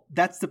 Well,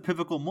 that's the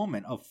pivotal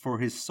moment for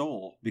his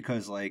soul,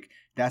 because like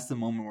that's the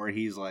moment where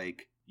he's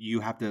like,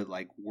 you have to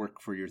like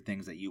work for your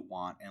things that you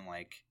want, and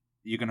like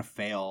you're gonna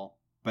fail,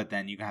 but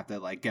then you have to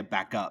like get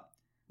back up.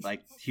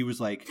 Like he was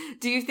like,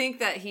 Do you think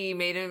that he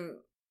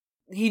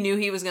knew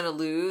he was going to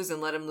lose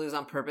and let him lose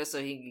on purpose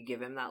so he could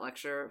give him that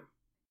lecture?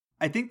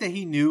 I think that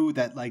he knew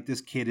that like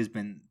this kid has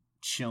been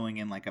chilling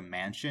in like a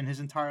mansion his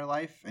entire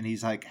life, and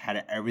he's like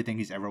had everything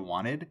he's ever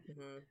wanted.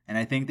 Mm-hmm. And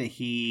I think that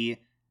he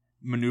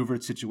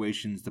maneuvered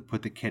situations to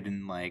put the kid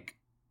in like,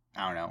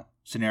 I don't know,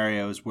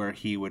 scenarios where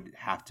he would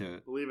have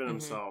to Believe in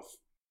himself.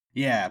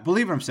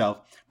 believe in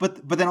himself,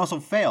 but then also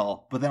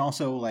fail, but then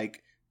also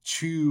like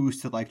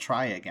choose to like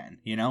try again,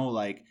 you know,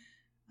 like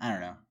I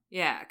don't know.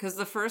 Yeah, because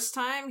the first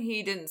time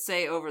he didn't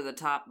say over the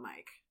top,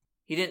 Mike.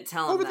 He didn't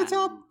tell him Over that. the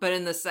top? But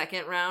in the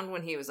second round,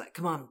 when he was like,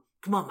 come on,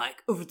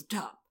 Mike, over the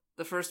top.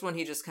 The first one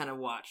he just kind of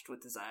watched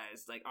with his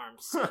eyes, like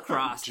arms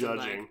crossed.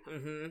 Judging.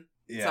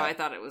 Yeah. So I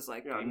thought it was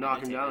like... Yeah,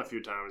 knock him down a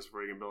few times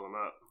before you can build him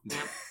up.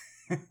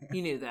 Yep.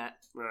 He knew that.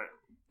 Right.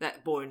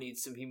 That boy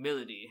needs some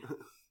humility.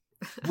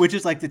 Which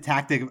is like the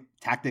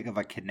tactic of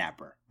a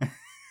kidnapper.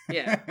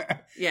 Yeah.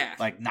 Yeah.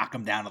 Like knock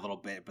him down a little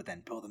bit, but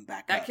then build him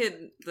back that up.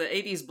 kid, the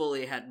 80s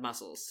bully, had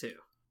muscles too.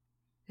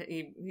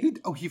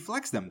 He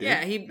flexed them, dude.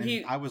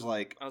 Yeah, I was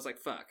like,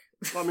 fuck.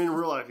 Well, I mean, in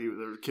real life,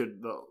 the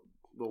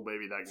little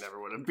baby that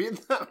never would have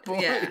beat that boy.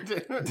 Yeah.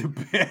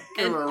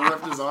 He would have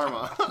ripped his arm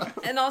off.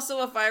 And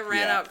also, if I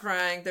ran out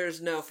crying,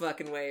 there's no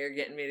fucking way you're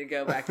getting me to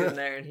go back in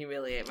there and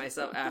humiliate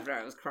myself after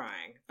I was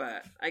crying.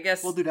 But I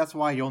guess... well, dude, that's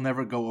why you'll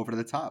never go over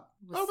the top.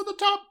 Over the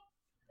top!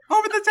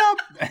 Over the top!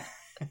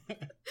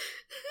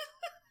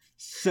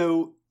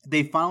 So,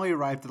 they finally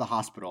arrived to the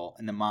hospital,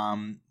 and the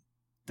mom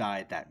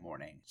died that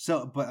morning.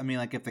 So, but I mean,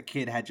 like, if the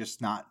kid had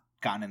just not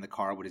gotten in the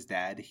car with his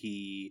dad,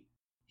 he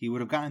would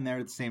have gotten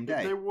there the same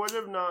day. They would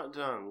have not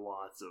done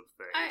lots of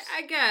things.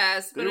 I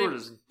guess. They were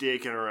just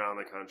dicking around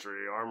the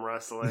country, arm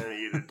wrestling,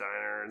 eating at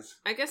diners.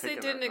 I guess they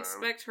didn't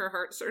expect her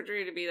heart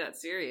surgery to be that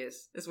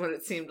serious, is what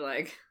it seemed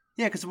like.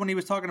 Yeah, because when he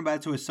was talking about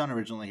it to his son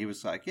originally, he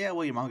was like, yeah,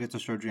 well, your mom gets her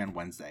surgery on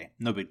Wednesday.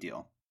 No big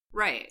deal.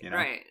 Right, you know?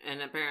 right.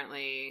 And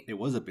apparently... it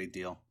was a big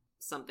deal.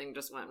 Something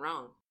just went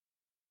wrong.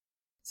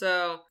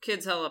 So,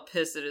 kid's hella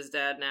pissed at his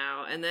dad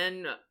now, and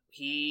then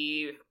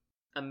he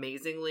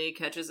amazingly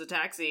catches a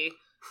taxi,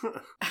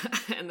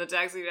 and the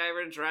taxi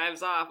driver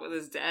drives off with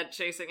his dad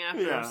chasing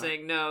after him,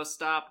 saying, no,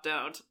 stop,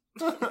 don't.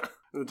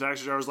 The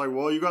taxi driver's like,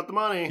 well, you got the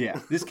money. Yeah,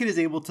 this kid is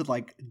able to,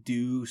 like,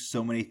 do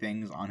so many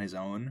things on his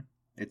own.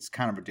 It's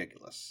kind of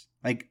ridiculous.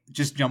 Like,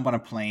 just jump on a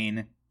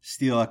plane,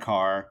 steal a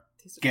car,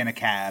 get in a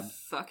cab.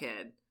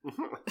 Fuckhead.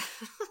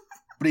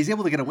 But he's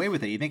able to get away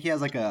with it. You think he has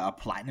like a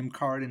platinum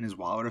card in his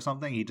wallet or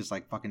something? He just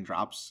like fucking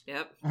drops.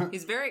 Yep.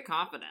 He's very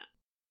confident.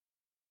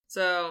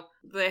 So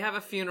they have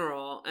a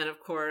funeral, and of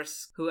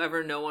course,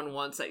 whoever no one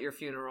wants at your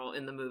funeral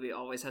in the movie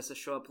always has to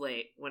show up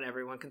late when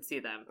everyone can see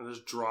them. And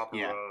just drop a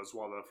rose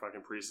while the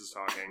fucking priest is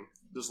talking.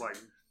 Just like,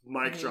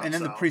 mic drops And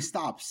then the out. priest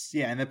stops.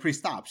 Yeah, and the priest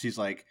stops. He's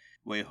like,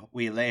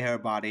 we lay her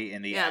body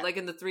in the... Yeah, like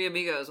in the Three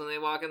Amigos when they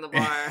walk in the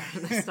bar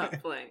and they stop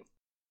playing.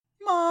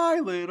 My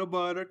little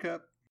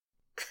buttercup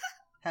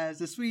has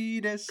the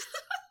sweetest...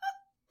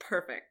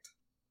 Perfect.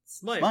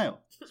 Smile.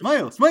 Smile.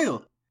 Smile.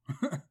 Smile.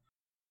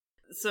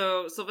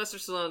 So Sylvester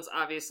Stallone's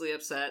obviously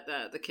upset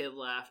that the kid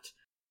left.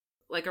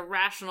 Like a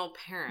rational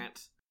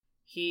parent,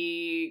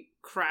 he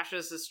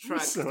crashes his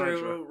truck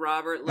through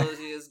Robert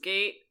Lozia's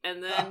gate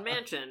and then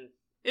mansion,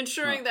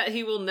 ensuring that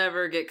he will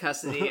never get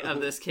custody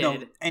of this kid.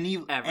 No, any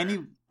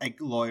like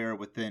lawyer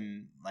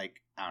within like,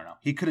 I don't know,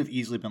 he could have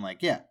easily been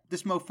like, yeah,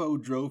 this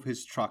mofo drove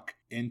his truck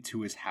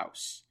into his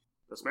house.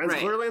 This man's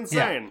clearly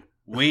insane. Yeah.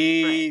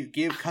 We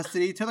give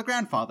custody to the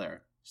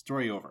grandfather.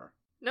 Story over.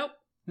 Nope.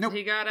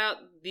 He got out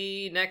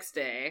the next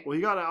day. Well,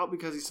 he got out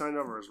because he signed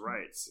over his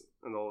rights.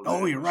 And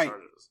you're right.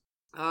 Charges.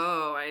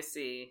 Oh, I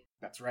see.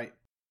 That's right.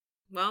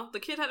 Well, the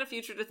kid had a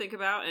future to think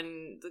about,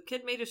 and the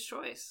kid made his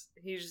choice.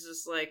 He's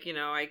just like,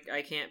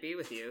 I can't be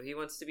with you. He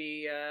wants to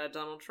be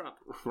Donald Trump.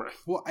 Right.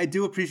 Well, I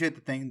do appreciate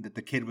the thing that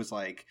the kid was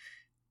like,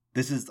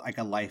 this is like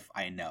a life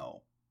I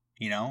know.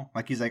 You know?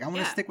 Like, he's like, I'm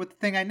going to stick with the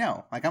thing I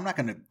know. Like, I'm not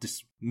going to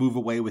just move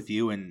away with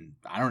you and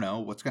I don't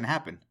know what's going to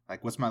happen.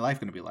 Like, what's my life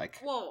going to be like?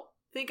 Well,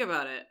 think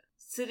about it.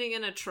 Sitting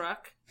in a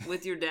truck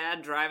with your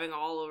dad driving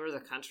all over the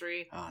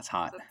country. Oh, it's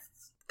hot.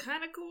 That's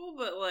kind of cool,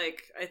 but,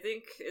 like, I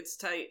think it's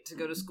tight to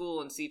go to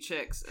school and see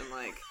chicks and,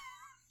 like,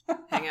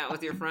 hang out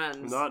with your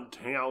friends. Not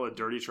hang out with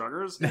dirty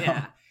truckers? No.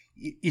 Yeah.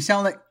 You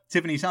sound like,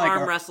 Tiffany, you sound like...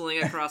 Arm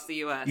wrestling across the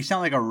U.S. You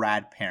sound like a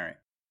rad parent.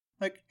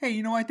 Like,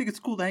 hey, I think it's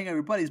cool to hang out with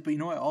your buddies, but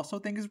I also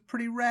think is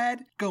pretty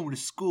rad? Going to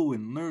school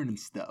and learning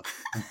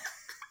stuff.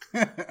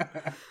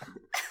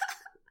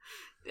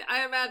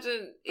 I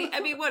imagine,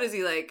 what is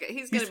he like?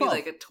 He's going to be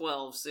like a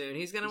 12 soon.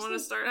 He's going to want to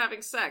start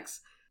having sex.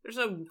 There's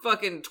no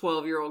fucking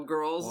 12-year-old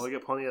girls. Well, they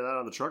get plenty of that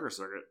on the trucker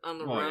circuit. On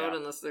the road,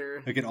 unless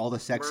they're They get all the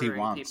sex he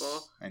wants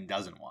people. and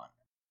doesn't want.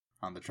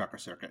 on the trucker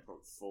circuit.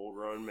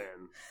 Full-grown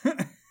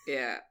men.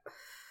 Yeah.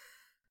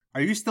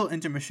 Are you still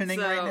intermissioning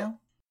right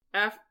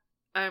now?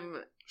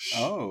 I'm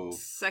Oh.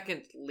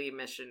 secondly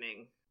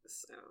missioning,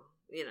 so,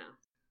 you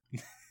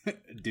know.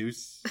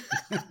 Deuce.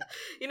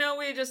 You know,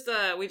 we just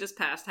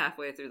passed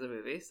halfway through the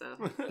movie, so.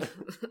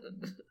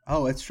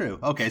 Oh, it's true.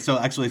 Okay, so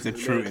actually it's a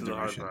true It's a hard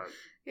intermission. part.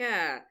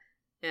 Yeah.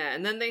 Yeah,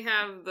 and then they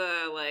have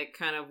the, like,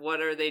 kind of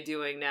what are they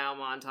doing now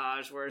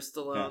montage where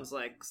Stallone's,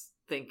 like,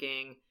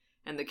 thinking,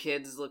 and the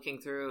kid's looking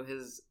through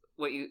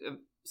what you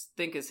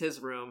think is his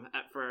room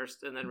at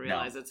first, and then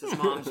realize it's his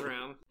mom's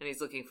room, and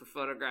he's looking for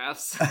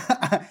photographs.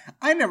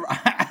 I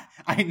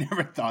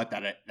never thought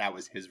that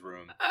was his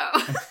room.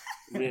 Oh.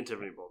 Me and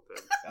Tiffany both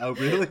did. Oh,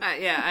 really?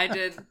 Yeah, I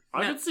did.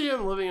 I could see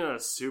him living in a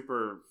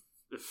super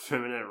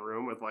effeminate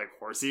room with like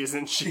horses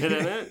and shit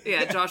in it.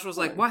 Yeah, Josh was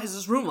like, "Why is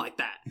this room like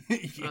that?"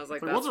 And I was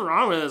like, What's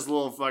wrong with this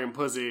little fucking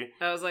pussy?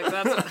 I was like,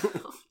 "That's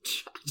oh,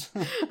 Josh."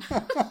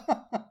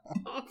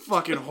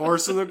 Fucking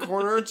horse in the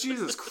corner.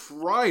 Jesus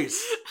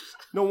Christ!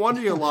 No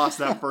wonder you lost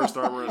that first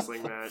arm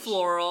wrestling match.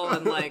 Floral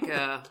and like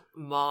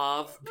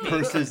mauve pink.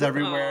 Purses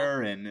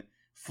everywhere and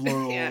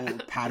floral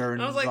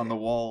patterns I was like, on the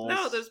walls.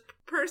 No, there's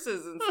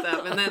purses and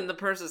stuff, and then the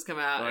purses come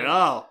out. Like, and,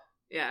 oh,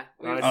 yeah,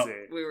 I see.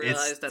 we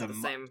realized at the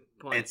same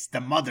point. It's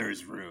the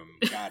mother's room.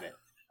 Got it.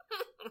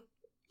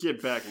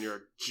 Get back in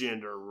your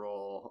gender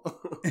role.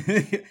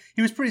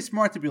 He was pretty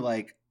smart to be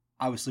like,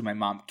 obviously my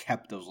mom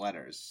kept those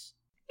letters.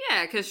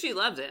 Yeah, because she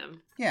loved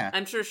him. Yeah.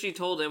 I'm sure she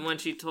told him when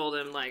she told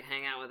him, like,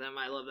 hang out with him.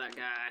 I love that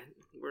guy.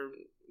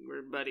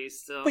 We're buddies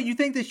still. But you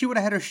think that she would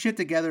have had her shit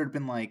together and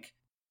been like,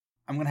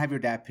 I'm going to have your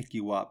dad pick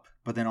you up.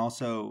 But then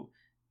also,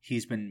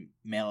 he's been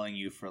mailing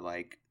you for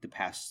like the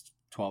past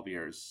 12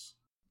 years.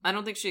 I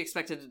don't think she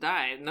expected to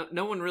die.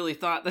 No one really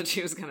thought that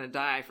she was going to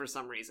die for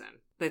some reason.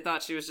 They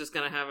thought she was just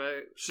going to have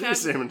a... She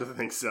seemed to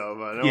think so,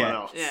 but no one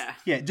else. Yeah.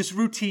 Yeah, just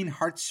routine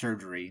heart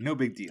surgery. No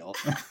big deal.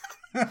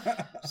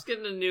 Just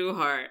getting a new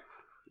heart.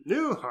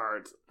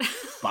 Newhart.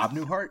 Bob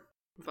Newhart?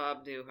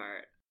 Bob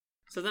Newhart.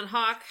 So then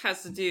Hawk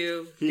has to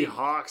do... He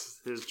hawks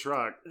his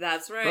truck.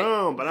 That's right.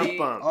 Boom, the,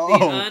 ba-dum-bum. the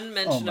Oh,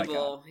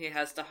 unmentionable. He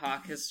has to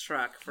hawk his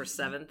truck for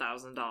 $7,000.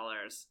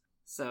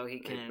 So he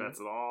can... He bets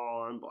it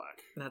all on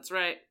black. That's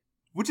right.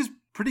 Which is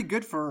pretty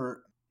good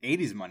for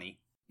 80s money.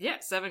 Yeah,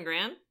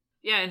 $7,000.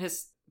 Yeah, and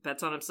his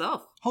bets on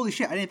himself. Holy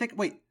shit,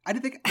 wait,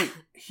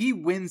 he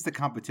wins the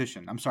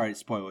competition. I'm sorry,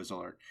 spoilers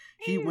alert.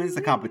 He wins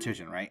the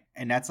competition, right?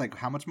 And that's like,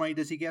 how much money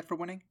does he get for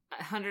winning?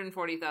 $140,000,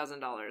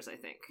 I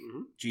think.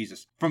 Mm-hmm.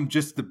 Jesus. From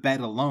just the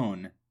bet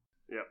alone.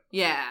 Yep.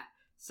 Yeah,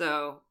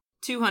 so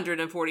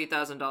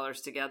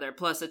 $240,000 together,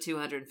 plus a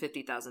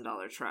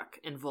 $250,000 truck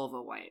in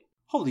Volvo white.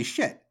 Holy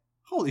shit.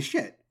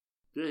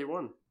 Yeah, he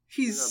won.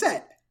 He's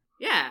set.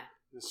 Yeah.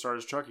 He started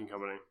his trucking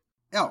company.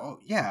 Oh,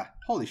 yeah.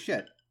 Holy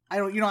shit. I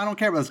don't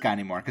care about this guy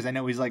anymore because I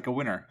know he's like a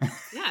winner.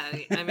 Yeah,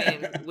 I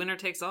mean, winner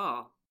takes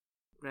all,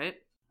 right?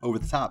 Over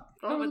the top.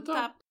 Over the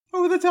top.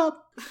 Over the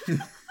top.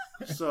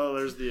 So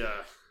there's the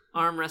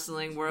Arm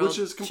Wrestling World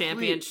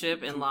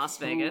Championship in Las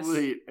Vegas.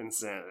 Complete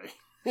insanity.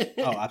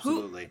 Oh,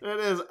 absolutely. It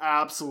is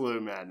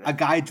absolute madness. A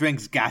guy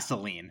drinks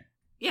gasoline.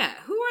 Yeah,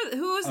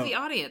 who is the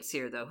audience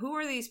here though? Who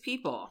are these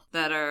people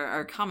that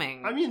are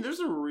coming? I mean, there's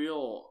a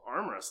real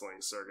arm wrestling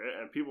circuit,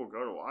 and people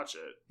go to watch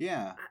it.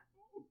 Yeah.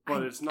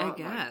 But it's not I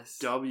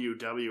guess. like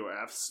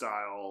WWF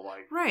style,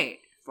 like right.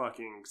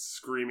 fucking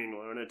screaming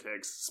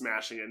lunatics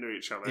smashing into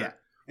each other. Yeah.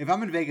 If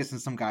I'm in Vegas and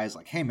some guy's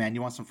like, hey man,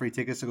 you want some free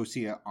tickets to go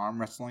see an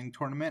arm wrestling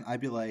tournament?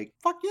 I'd be like,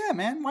 fuck yeah,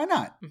 man. Why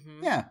not?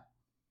 Mm-hmm. Yeah.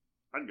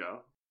 I'd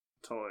go.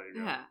 Totally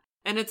go. Yeah.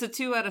 And it's a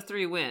 2 out of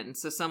 3 win,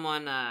 so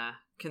someone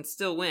can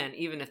still win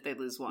even if they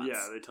lose once.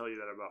 Yeah, they tell you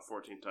that about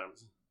 14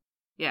 times.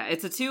 Yeah,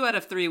 it's a 2 out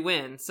of 3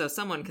 win, so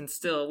someone can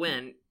still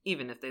win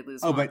even if they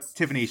lose Oh, once. but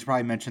Tiffany, you should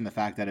probably mention the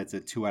fact that it's a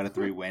 2 out of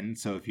 3 win,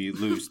 so if you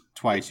lose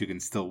twice, you can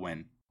still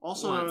win.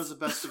 Also known as a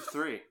best of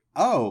 3.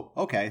 Oh,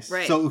 okay.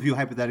 Right. So if you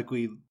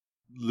hypothetically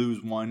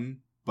lose one,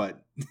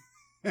 but...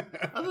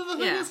 Other the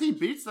thing is, he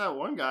beats that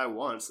one guy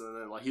once, and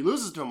then like he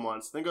loses to him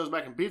once, then goes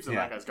back and beats him, Yeah.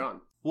 that guy's gone.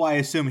 Well, I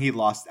assume he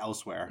lost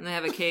elsewhere. And they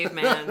have a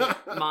caveman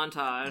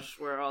montage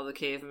where all the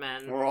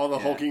cavemen... Or all the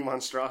hulking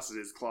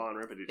monstrosities claw and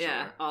rip at each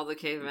Yeah, other. all the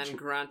cavemen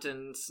grunt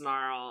and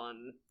snarl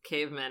and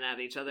cavemen at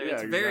each other. Yeah,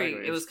 It's very...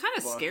 exactly. It was kind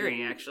of It's scary,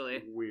 fucking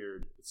actually.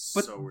 Weird. It's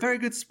But so weird. very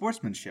good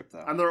sportsmanship,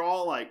 though. And they're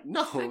all like,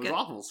 no, it was Okay.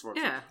 awful sports.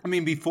 Yeah. I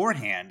mean,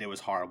 beforehand, it was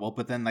horrible,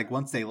 but then, like,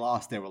 once they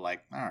lost, they were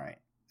like, all right,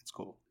 it's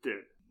cool.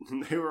 Dude.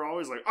 They were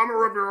always like, I'm gonna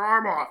rip your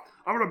arm off.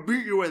 I'm gonna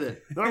beat you with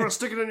it. Then I'm gonna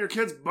stick it in your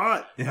kid's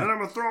butt. Yeah. And then I'm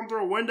gonna throw him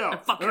through a window.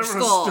 And fuck and your I'm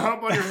gonna skull.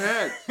 stomp on your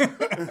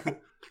head.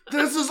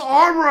 This is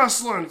arm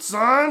wrestling,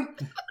 son.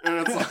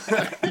 And it's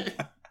like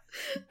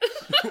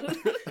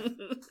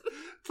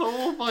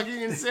total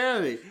fucking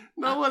insanity.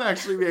 No one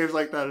actually behaves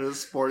like that in a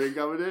sporting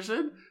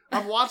competition.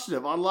 I've watched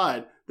them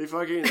online. They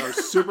fucking are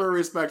super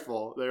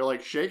respectful. They're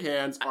like shake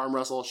hands, arm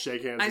wrestle,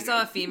 shake hands. I again.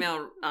 saw a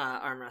female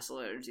arm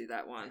wrestler do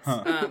that once.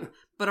 Huh.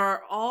 But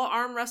are all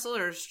arm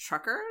wrestlers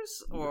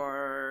truckers,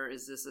 or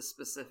is this a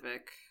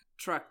specific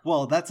truck?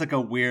 Well, that's like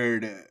a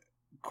weird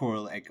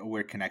a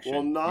weird connection.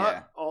 Well,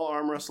 not all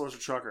arm wrestlers are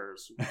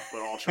truckers,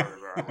 but all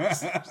truckers are arm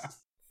wrestlers.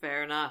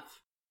 Fair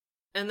enough.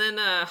 And then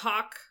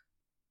Hawk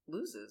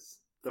loses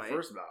The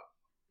first bout.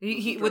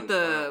 He with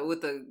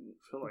the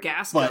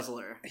gas But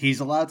guzzler. he's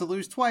allowed to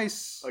lose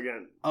twice.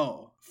 Again.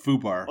 Oh,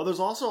 Fubar. Oh, there's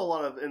also a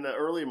lot of, in the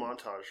early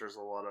montage, there's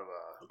a lot of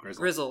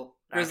Grizzly.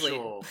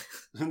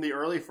 In the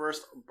early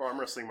first arm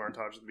wrestling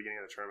montage at the beginning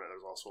of the tournament,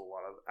 there's also a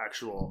lot of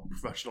actual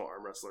professional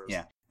arm wrestlers.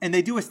 Yeah. And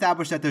they do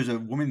establish that there's a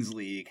women's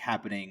league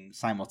happening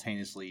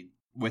simultaneously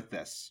with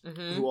this.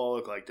 Mm-hmm. Who all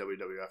look like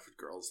WWF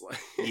girls.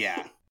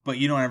 Yeah. But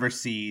you don't ever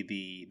see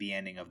the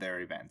ending of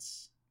their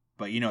events.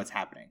 But you know it's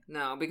happening.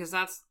 No, because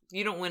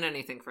you don't win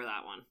anything for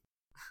that one.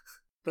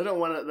 They don't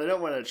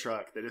win a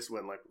truck. They just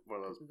win like one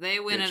of those. They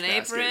win an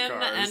apron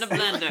cars. and a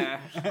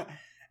blender.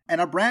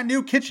 And a brand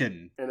new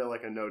kitchen. And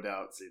like a No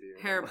Doubt CD.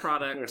 Hair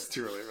product. It's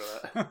too early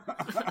for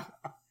that.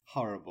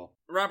 Horrible.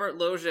 Robert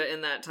Loggia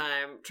in that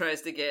time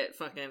tries to get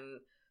fucking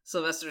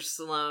Sylvester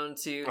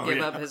Stallone to give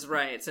up his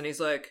rights, and he's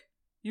like,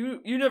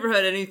 "You never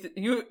had anything.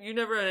 You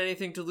never had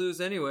anything to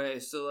lose anyway.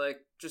 So like,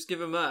 just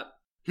give him up.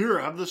 Here,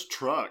 have this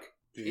truck."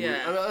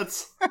 Yeah,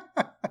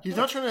 he's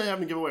not trying to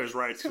have him give away his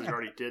rights because he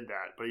already did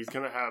that, but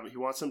he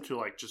wants him to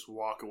like just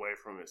walk away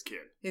from his kid.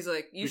 He's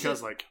like,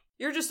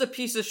 you're just a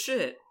piece of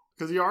shit.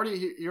 Because he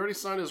already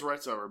signed his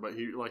rights over, but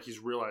he's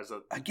realized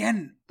that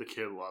again the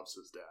kid loves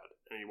his dad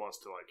and he wants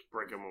to like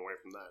break him away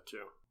from that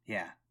too.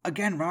 Yeah,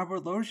 again,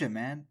 Robert Loggia,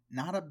 man,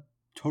 not a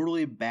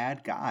totally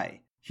bad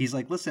guy. He's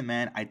like, listen,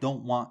 man, I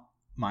don't want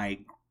my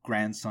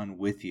grandson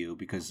with you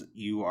because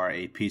you are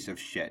a piece of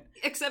shit.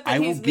 Except that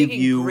he's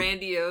making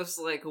grandiose,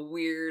 like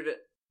weird,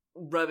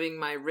 rubbing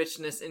my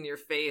richness in your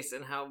face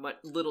and how much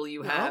little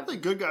you have. I don't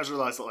think good guys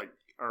realize that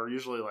are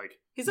usually like,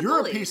 you're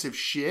bully. A piece of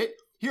shit.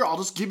 Here, I'll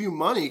just give you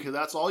money because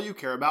that's all you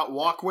care about.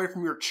 Walk away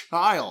from your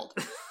child.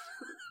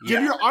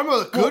 I'm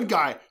a good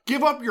guy.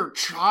 Give up your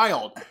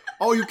child.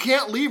 Oh, you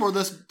can't leave or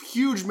this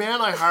huge man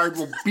I hired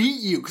will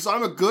beat you because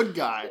I'm a good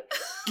guy.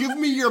 Give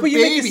me your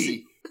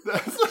baby.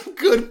 That's a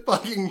good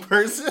fucking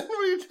person. What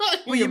are you talking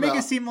about? Well, you make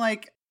it seem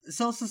like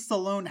Sylvester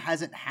Stallone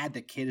hasn't had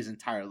the kid his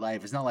entire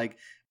life. It's not like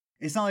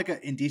an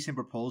indecent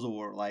proposal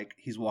where like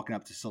he's walking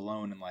up to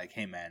Stallone and like,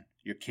 hey man,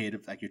 your kid,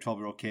 like your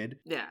 12-year-old kid,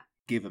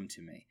 give him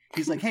to me.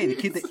 He's like, hey, the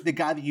kid, the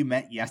guy that you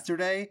met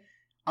yesterday,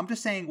 I'm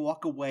just saying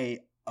walk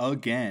away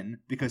again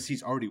because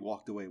he's already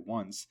walked away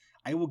once.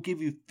 I will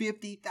give you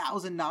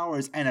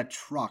 $50,000 and a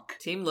truck.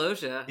 Team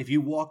Loggia. If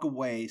you walk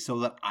away so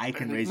that I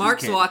can raise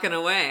Mark's your kid. walking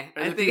away.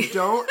 And if you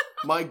don't,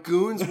 my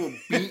goons will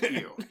beat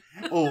you.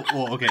 Oh,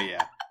 well, okay,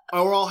 yeah.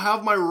 Or I'll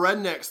have my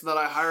rednecks that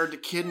I hired to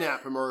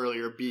kidnap him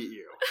earlier beat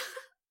you.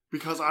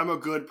 Because I'm a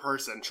good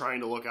person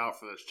trying to look out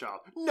for this child.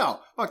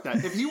 No, fuck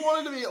that. If he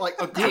wanted to be like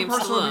a good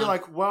person would be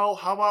like, well,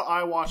 how about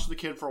I watch the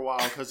kid for a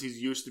while because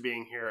he's used to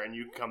being here and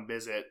you can come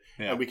visit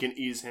and we can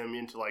ease him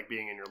into like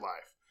being in your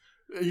life.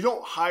 You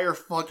don't hire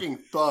fucking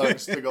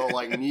thugs to go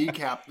like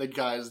kneecap the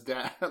guy's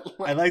dad.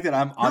 I like that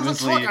I'm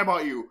obviously... Here's a truck I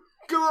bought you.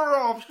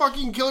 I'll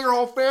fucking kill your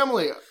whole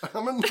family.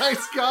 I'm a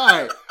nice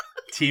guy.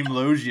 Team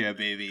Loggia,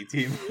 baby.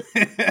 Team...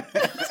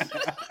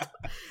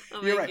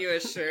 I'll make you a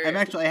shirt.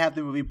 I have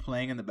the movie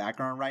playing in the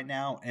background right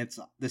now. And it's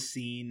the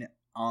scene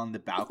on the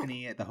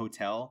balcony at the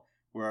hotel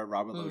where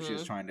Robert Loggia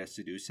is trying to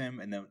seduce him.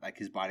 And then like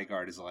his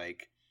bodyguard is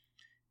like,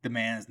 the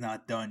man's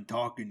not done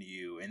talking to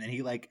you. And then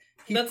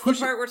that's the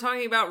part we're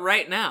talking about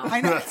right now.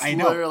 I know. That's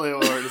literally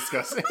what we're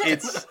discussing.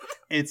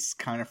 It's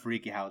kind of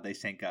freaky how they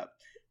sync up.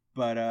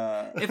 But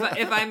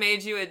if I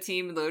made you a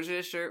Team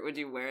Loggia shirt, would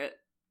you wear it?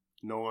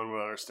 No one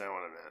would understand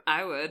what I meant.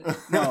 I would.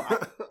 No,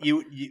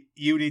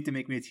 you need to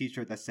make me a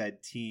t-shirt that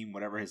said Team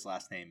whatever his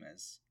last name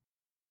is.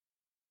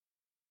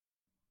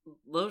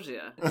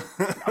 Loggia.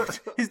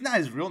 It's not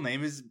his real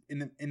name. Is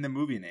in the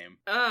movie name.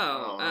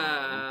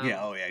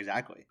 Yeah,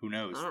 exactly. Who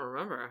knows? I don't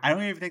remember. I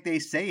don't even think they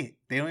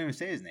don't even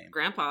say his name.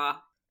 Grandpa.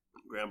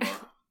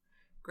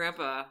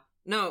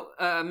 No,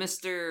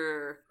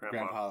 Mr.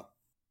 Grandpa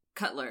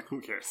Cutler.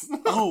 Who cares?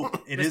 Oh,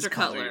 it is Mr.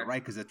 Cutler, right?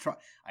 Because the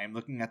truck. I am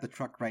looking at the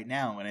truck right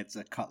now, and it's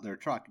a Cutler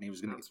truck, and he was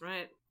gonna. That's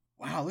right.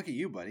 Wow, look at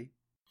you, buddy.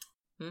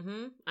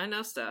 I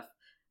know stuff.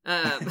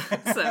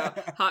 So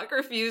Hawk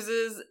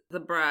refuses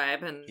the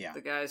bribe, and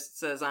the guy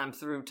says, "I'm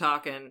through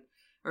talking,"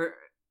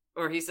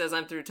 or he says,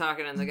 "I'm through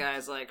talking," and the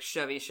guy's like,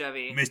 "Shovey."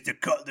 Mr.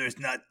 Cutler's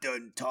not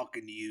done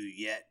talking to you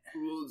yet.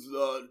 Who's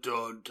not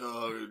done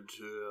talking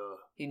to you?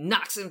 He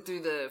knocks him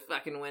through the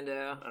fucking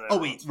window. Oh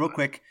wait, real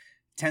quick,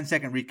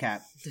 10-second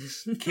recap.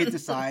 Kid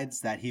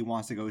decides that he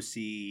wants to go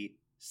see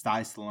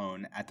Sly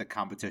Stallone at the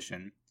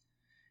competition.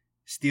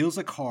 Steals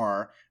a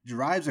car,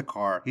 drives a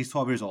car. He's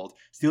 12 years old.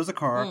 Steals a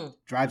car,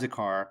 drives a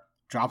car,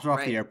 drops it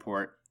off the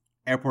airport.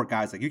 Airport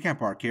guy's like, you can't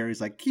park here.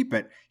 He's like, keep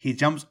it. He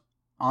jumps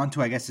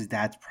onto, I guess, his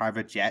dad's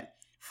private jet,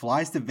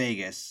 flies to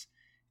Vegas,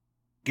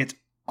 gets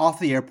off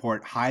the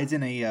airport, hides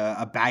in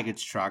a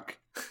baggage truck,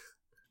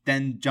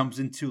 then jumps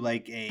into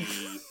like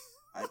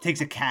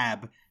takes a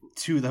cab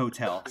to the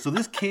hotel. So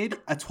this kid,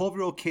 a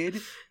 12-year-old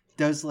kid,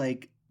 does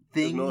like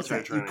things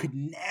that you could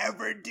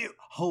never do.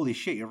 Holy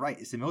shit, you're right.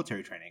 It's the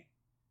military training.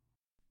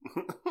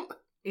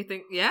 You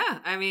think? Yeah,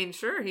 I mean,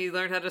 sure. He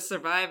learned how to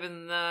survive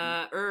in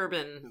the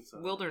urban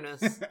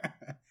wilderness.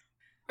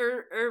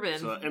 Urban.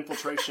 So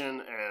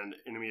infiltration and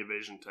enemy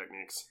evasion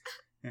techniques.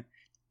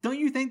 Don't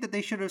you think that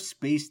they should have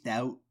spaced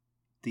out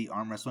the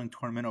arm wrestling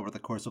tournament over the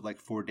course of like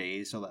 4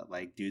 days so that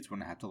like dudes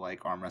wouldn't have to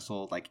like arm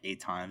wrestle like 8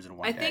 times in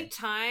one day? I think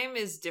time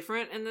is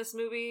different in this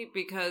movie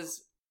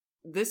because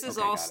this is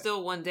all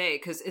still one day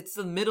because it's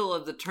the middle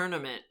of the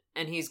tournament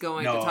and he's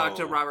going to talk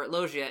to Robert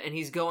Loggia and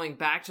he's going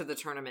back to the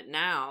tournament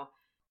now.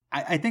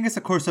 I think it's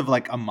a course of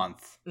like a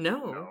month.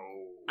 No.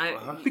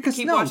 Because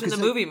keep watching the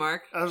movie,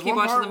 Mark. Keep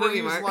watching the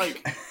movie, Mark.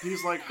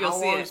 He's like, how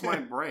long is my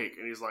break?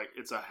 And he's like,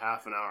 it's a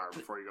half an hour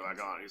before you go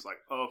back on. He's like,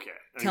 okay.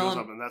 And he goes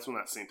up, and that's when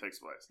that scene takes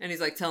place. And he's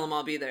like, tell him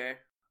I'll be there.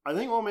 I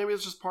think, well, maybe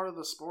it's just part of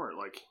the sport.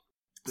 Like,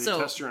 they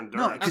test your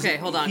endurance. No, okay,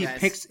 hold on, guys. He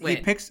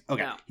picks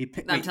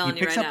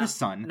up his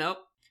son. Nope.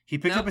 He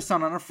picks up his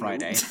son on a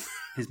Friday.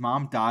 His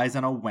mom dies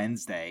on a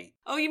Wednesday.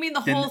 Oh, you mean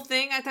the whole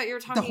thing? I thought you were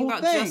talking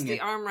about just the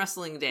arm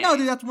wrestling day. No,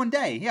 dude, that's one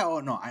day. Yeah,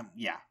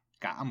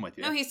 I'm with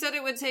you. No, he said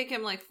it would take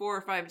him like 4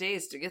 or 5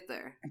 days to get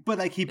there. But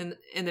like in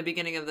the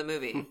beginning of the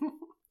movie.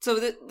 So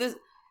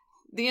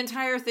the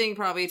entire thing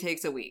probably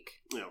takes a week.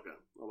 Yeah, okay.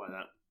 I'll buy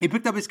that. He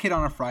picked up his kid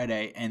on a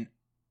Friday, and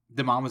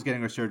the mom was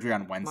getting her surgery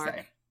on Wednesday.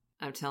 Mark,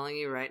 I'm telling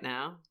you right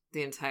now,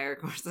 the entire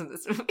course of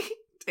this movie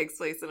takes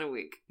place in a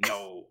week.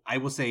 No, I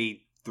will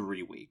say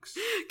 3 weeks.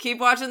 Keep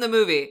watching the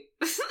movie.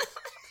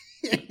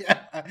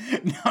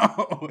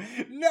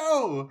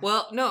 No.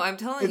 Well, no, I'm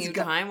telling you,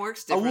 time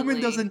works differently. A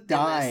woman doesn't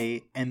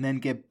die and then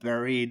get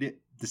buried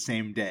the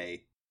same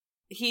day.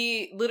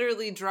 He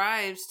literally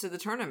drives to the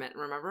tournament,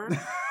 remember?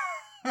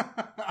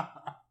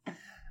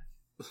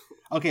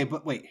 Okay,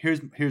 but wait,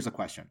 here's a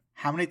question.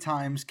 How many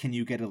times can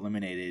you get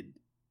eliminated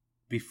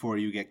before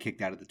you get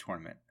kicked out of the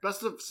tournament?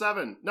 Best of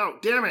 7. No,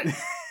 damn it.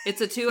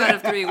 It's a 2 out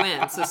of 3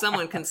 win, so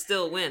someone can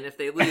still win if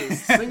they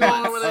lose. Single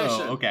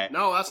elimination. Oh, okay.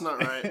 No, that's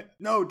not right.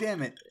 No,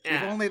 damn it.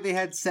 Yeah. If only they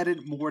had said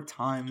it more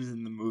times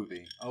in the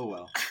movie. Oh,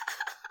 well.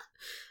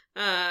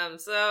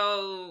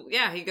 So,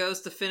 yeah, he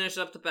goes to finish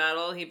up the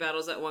battle. He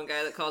battles that one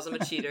guy that calls him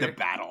a cheater. The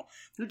battle.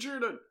 Who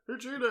cheated? Who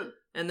cheated?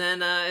 And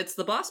then it's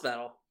the boss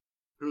battle.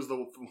 Who's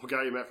the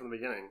guy you met from the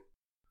beginning?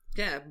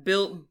 Yeah,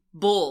 Bull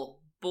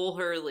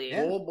Hurley.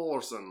 Yeah. Bull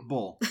Borson.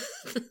 Bull.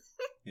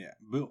 Yeah.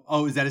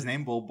 Oh, is that his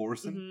name? Bull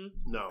Borson?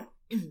 Mm-hmm. No.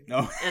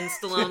 And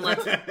Stallone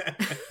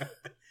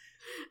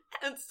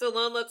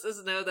lets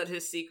us know that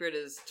his secret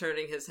is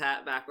turning his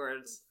hat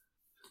backwards.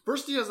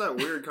 First, he has that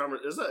weird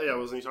conversation.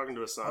 Wasn't he talking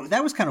to his son?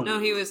 That was kind of weird.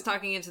 No, he was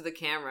talking into the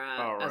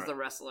camera as the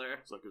wrestler.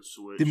 It's like a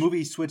switch. The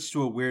movie switched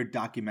to a weird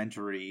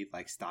documentary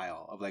like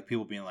style of like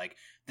people being like,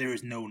 "There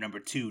is no number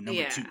 2.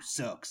 Number 2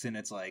 sucks," and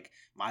it's like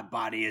my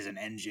body is an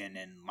engine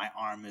and my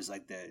arm is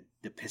like the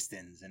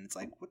pistons, and it's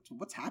like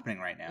what's happening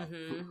right now?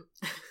 Mm-hmm.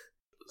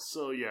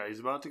 So yeah,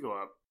 he's about to go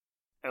up,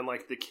 and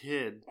like the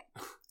kid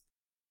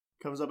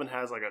comes up and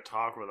has like a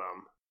talk with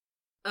him.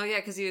 Oh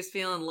yeah, because he was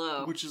feeling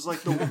low. Which is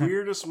like the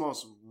weirdest,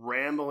 most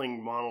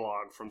rambling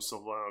monologue from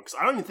Stallone. Because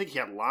I don't even think he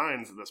had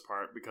lines in this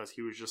part because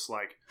he was just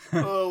like,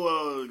 "Oh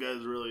well, the guy's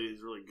he's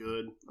really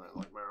good.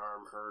 Like my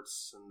arm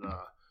hurts, and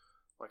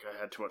like I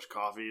had too much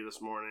coffee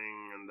this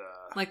morning, and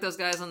like those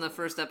guys on the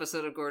first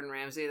episode of Gordon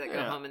Ramsay that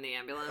go home in the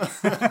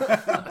ambulance."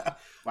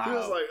 Wow, he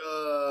was like,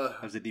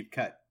 that was a deep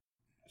cut.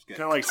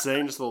 Kind of like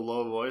saying just with a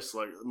low voice,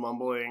 like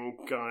mumbling,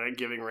 kind of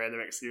giving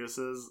random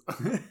excuses.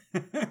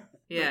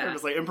 Yeah.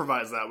 Just like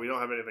improvise that. We don't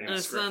have anything. And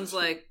his son's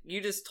like, "You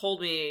just told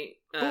me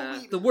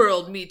the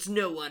world meets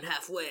no one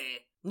halfway.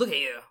 Look at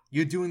you.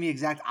 You're doing the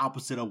exact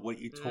opposite of what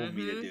you told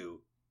me to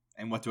do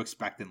and what to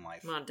expect in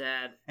life." Come on,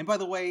 Dad. And by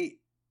the way,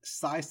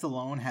 Cy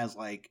Stallone has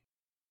like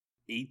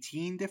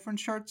 18 different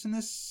shirts in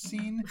this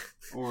scene,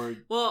 or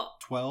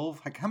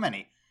 12. Like how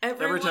many?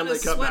 Every time they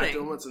cut back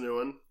to him, it's a new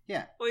one.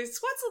 Yeah. Well, he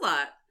sweats a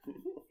lot.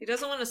 He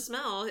doesn't want to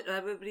smell.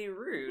 That would be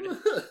rude.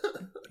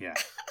 Yeah,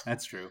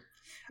 that's true.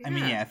 Yeah. I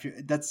mean, yeah,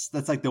 if that's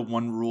like the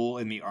one rule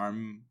in the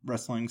arm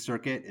wrestling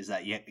circuit is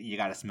that you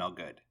got to smell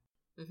good.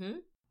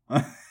 Mm-hmm.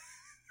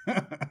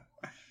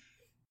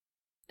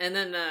 And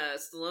then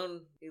Stallone,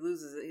 he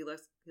loses it. He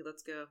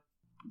lets go.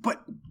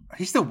 But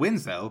he still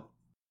wins, though.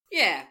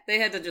 Yeah, they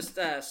had to just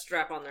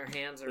strap on their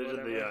hands or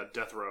whatever. They did the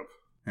death rope.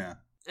 Yeah.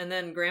 And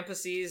then Grandpa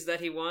sees that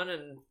he won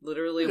and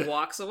literally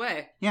walks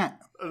away. Yeah.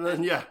 And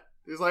then,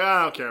 he's like,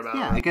 I don't care about it.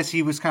 Yeah, I guess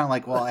he was kind of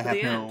like, well, I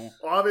have no...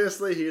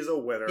 Obviously, he's a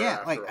winner.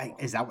 Yeah,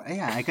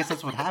 I guess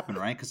that's what happened,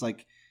 right? Because,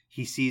 like,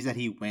 he sees that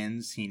he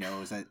wins. He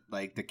knows that,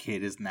 like, the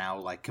kid is now,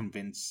 like,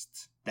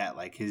 convinced that,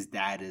 like, his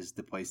dad is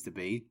the place to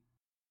be.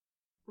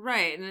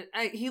 Right, and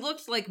he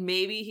looked like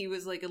maybe he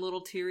was, like, a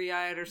little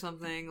teary-eyed or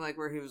something, like,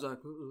 where he was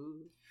like,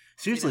 ooh.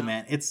 Seriously,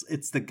 man,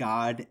 it's the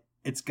God...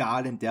 It's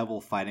God and devil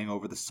fighting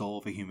over the soul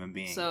of a human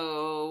being.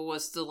 So,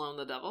 was Stallone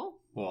the devil?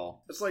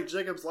 Well... It's like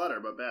Jacob's Ladder,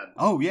 but bad.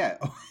 Oh, yeah.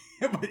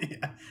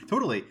 Yeah,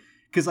 totally.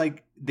 Because,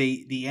 like,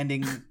 the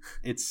ending,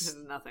 it's...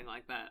 nothing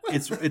like that.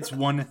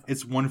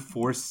 It's one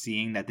force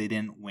seeing that they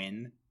didn't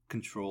win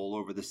control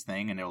over this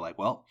thing, and they're like,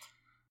 well,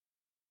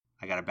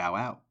 I gotta bow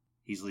out.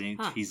 He's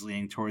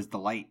leaning towards the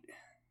light.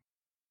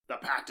 The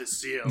pact is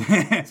sealed.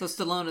 So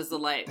Stallone is the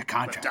light. The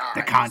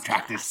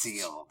contract is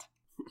sealed.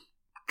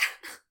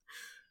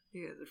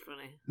 You guys are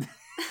funny.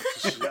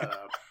 Shut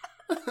up.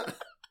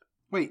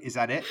 Wait, is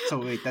that it? So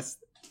wait, that's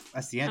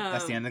the end.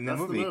 That's the end of the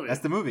movie.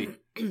 That's the movie.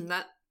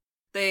 That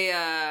they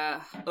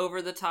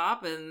over the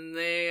top and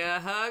they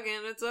hug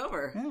and it's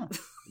over. Yeah.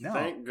 No.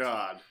 Thank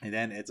God. And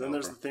then it's over.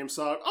 There's the theme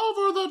song.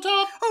 Over the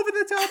top. Over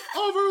the top.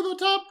 Over the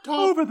top. Top.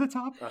 Over the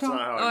top. That's not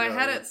how I goes.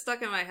 had it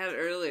stuck in my head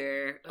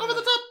earlier. Over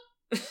the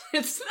top.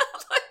 It's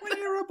not like When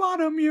you're a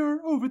bottom,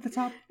 you're over the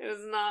top. it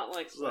was not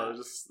like So that.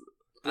 just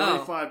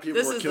 45 people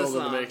this were is killed the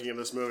in the song. making of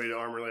this movie to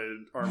arm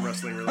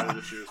wrestling related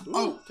issues.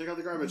 Ooh, take out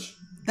the garbage.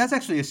 That's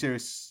actually a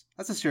serious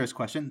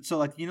question. So,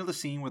 like, you know the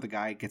scene where the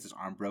guy gets his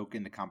arm broke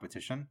in the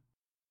competition?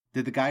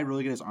 Did the guy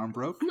really get his arm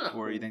broke? No,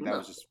 Or you think that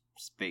was just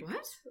fake?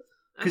 What?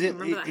 I Because don't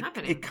remember that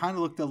happening. it kind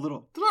of looked a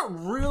little... They're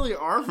not really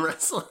arm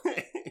wrestling.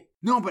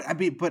 No, but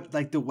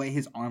like the way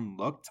his arm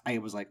looked, I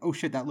was like, oh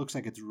shit, that looks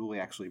like it's really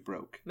actually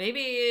broke.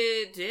 Maybe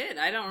it did.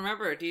 I don't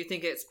remember. Do you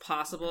think it's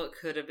possible it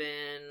could have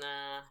been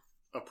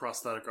A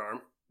prosthetic arm.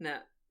 no,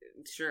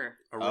 sure.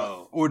 A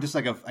rough. Or just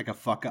like a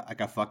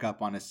fuck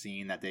up on a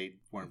scene that they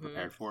weren't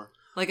prepared for.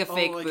 Like a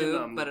fake like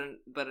boob, in, but an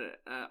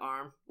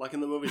arm. Like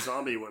in the movie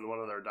Zombie when one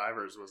of their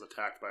divers was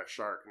attacked by a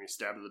shark and he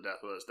stabbed to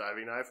death with his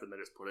diving knife and they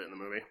just put it in the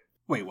movie.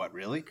 Wait, what?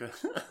 Really?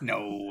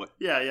 No.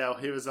 Yeah.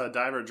 He was a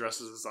diver dressed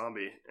as a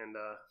zombie and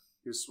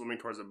he was swimming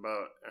towards a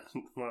boat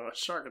and a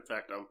shark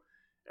attacked him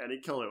and he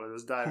killed it with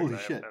his diving Holy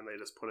knife shit. and they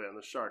just put it in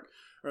the shark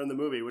or in the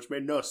movie, which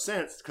made no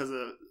sense because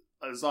a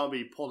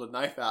zombie pulled a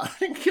knife out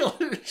and killed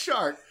a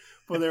shark.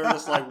 But they were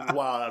just like,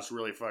 wow, that's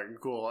really fucking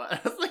cool.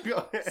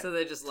 So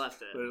they just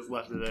left it. They just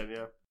left it in,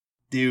 yeah.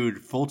 Dude,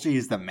 Fulci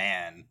is the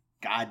man.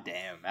 God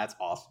damn, that's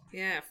awesome.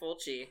 Yeah,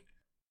 Fulci.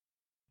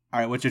 All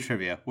right, what's your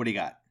trivia? What do you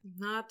got?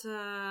 Not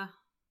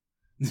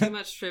too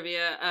much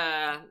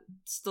trivia.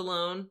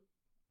 Stallone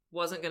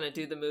wasn't gonna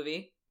do the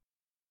movie.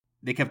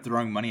 They kept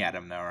throwing money at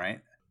him, though,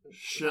 right?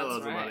 Shitloads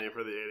of right. money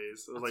for the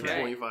 80s. It was That's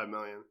like right. $25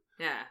 million.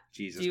 Yeah.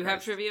 Jesus Do you have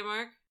Christ. trivia,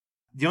 Mark?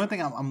 The only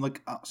thing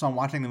I'm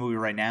watching the movie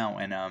right now,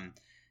 and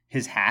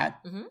his hat.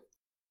 Mhm.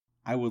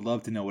 I would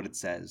love to know what it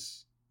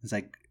says. It's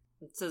like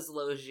It says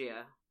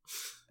Logia.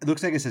 it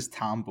looks like it says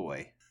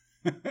tomboy.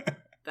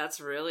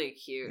 That's really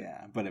cute.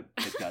 Yeah, but it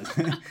does.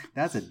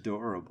 That's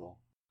adorable.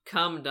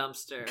 Cum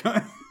dumpster.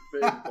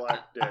 Big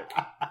black dick.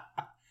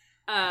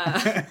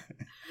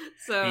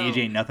 So Age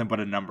ain't nothing but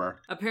a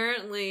number.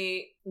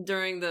 apparently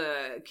during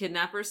the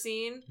kidnapper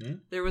scene, Hmm?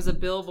 there was a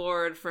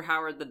billboard for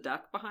Howard the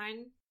Duck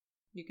behind.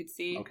 You could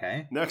see.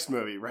 Okay. Next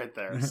movie, right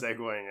there,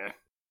 segueing it.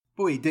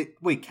 But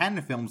wait,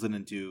 Canada Films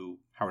didn't do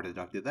Howard the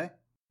Duck, did they?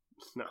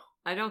 No.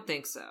 I don't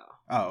think so.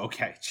 Oh,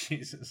 okay.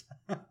 Jesus.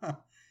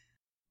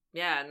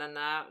 Yeah, and then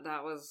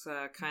that was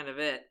kind of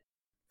it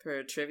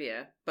for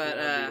trivia. But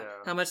Yeah,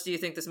 how much do you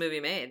think this movie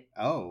made?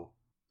 Oh.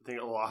 I think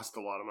it lost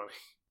a lot of money.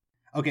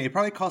 Okay, it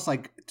probably cost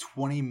like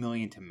 $20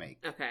 million to make.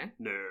 Okay,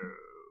 No.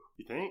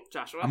 You think?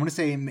 Joshua. I'm gonna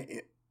say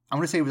it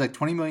was like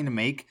 $20 million to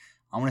make.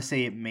 I'm gonna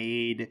say it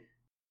made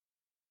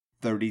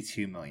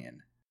 $32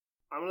 million.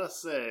 I'm going to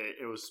say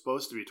it was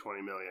supposed to be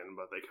 $20 million,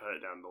 but they cut it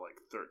down to like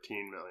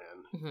 $13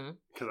 million. Mhm.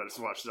 Because I just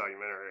watched the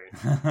documentary,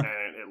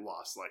 and it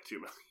lost like $2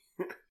 million.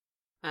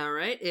 All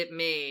right, it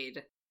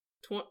made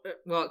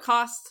it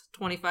cost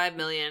 $25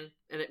 million,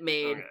 and it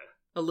made Okay.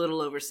 a little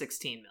over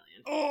 $16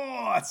 million.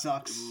 Oh, that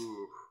sucks.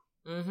 Ooh,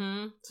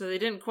 Mm-hmm. So they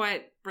didn't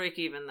quite break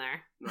even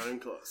there. not even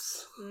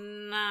close.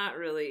 Not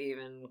really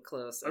even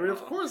close. I at mean,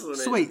 of all. course they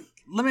So wait,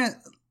 let me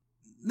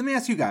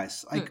ask you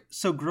guys. Like, Hmm.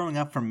 so growing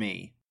up for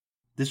me,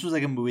 this was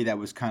like a movie that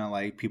was kind of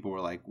like people were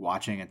like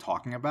watching and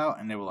talking about,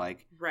 and they were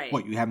like, Right.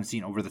 "What, you haven't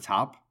seen Over the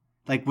Top?"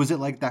 Like, was it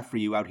like that for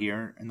you out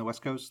here in the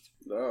West Coast?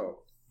 No.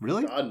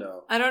 Really? God,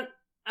 no. I don't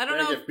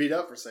know. get beat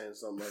up for saying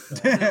something like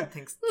I that. don't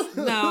think so.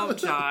 No,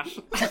 Josh.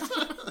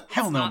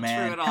 Hell no, not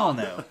man. true at Hell all.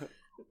 no.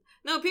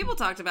 No, people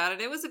talked about it.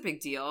 It was a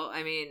big deal.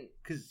 I mean,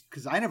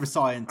 Because I never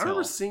saw it I until.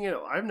 remember seeing it.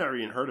 I've never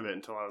even heard of it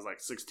until I was like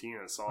 16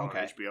 and saw it Okay.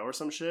 on HBO or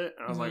some shit.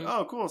 And I was Mhm. like,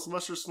 oh, cool,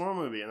 Sylvester Stallone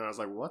movie. And then I was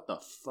like, what the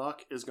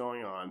fuck is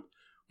going on?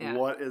 Yeah.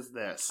 What is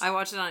this? I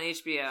watched it on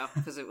HBO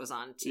because it was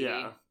on TV.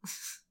 Yeah.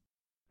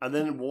 And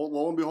then,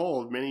 lo and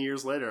behold, many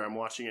years later, I'm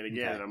watching it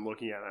again Okay. and I'm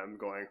looking at it and I'm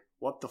going,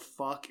 what the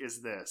fuck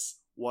is this?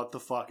 What the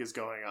fuck is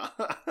going on?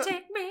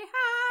 Take me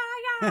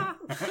higher.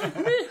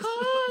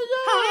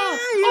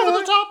 Higher. Over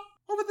the top!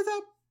 Over the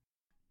top.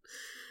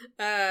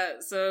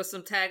 So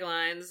some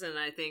taglines, and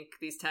I think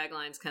these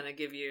taglines kind of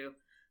give you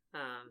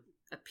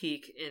a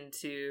peek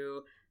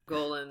into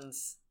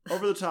Golan's.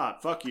 Over the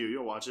top. Fuck you.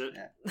 You'll watch it.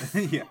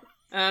 Yeah.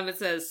 It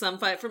says, "Some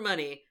fight for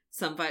money,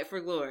 some fight for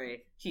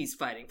glory. He's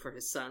fighting for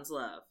his son's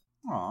love."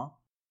 Aw.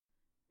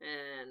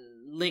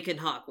 And Lincoln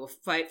Hawk will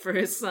fight for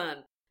his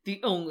son the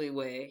only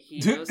way he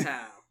knows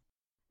how.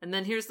 And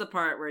then here's the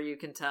part where you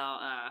can tell,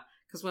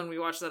 because when we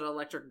watched that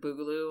Electric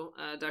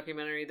Boogaloo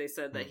documentary, they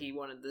said that he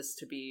wanted this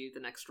to be the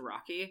next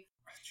Rocky.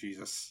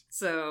 Jesus.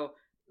 So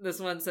this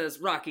one says,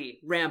 Rocky,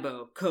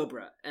 Rambo,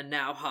 Cobra, and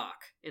now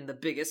Hawk in the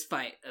biggest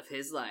fight of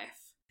his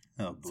life.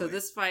 Oh boy. So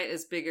this fight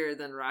is bigger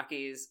than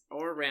Rocky's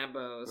or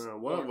Rambo's.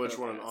 One or of which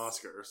won an Coco's.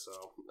 Oscar, so.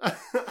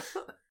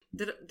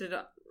 Did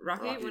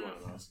Rocky win won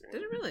an Oscar.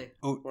 Did it really?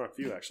 Won a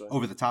few, actually.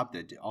 Over the Top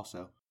did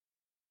also.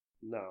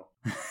 No.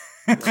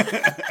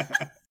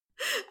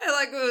 I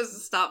like it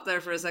was stopped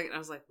there for a second. I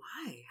was like,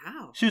 why?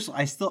 How? Seriously,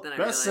 I still Then I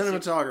Best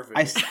realized cinematography.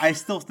 I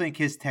still think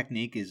his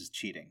technique is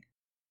cheating.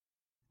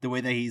 The way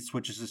that he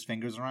switches his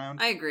fingers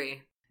around. I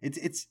agree.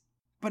 It's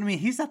but I mean,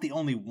 he's not the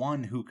only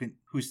one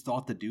who's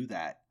thought to do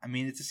that. I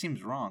mean, it just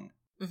seems wrong.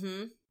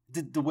 Mm-hmm.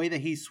 The way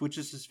that he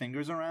switches his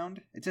fingers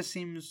around, it just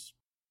seems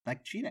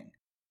like cheating.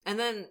 And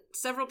then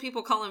several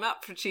people call him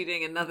out for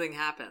cheating, and nothing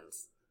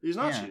happens. He's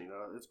not Yeah. cheating,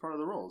 though. It's part of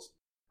the rules.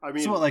 I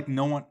mean, So what, like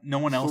no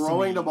one else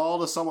throwing in the ball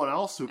to someone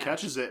else who Yeah.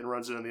 catches it and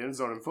runs it in the end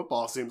zone in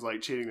football seems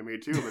like cheating to me,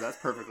 too, but that's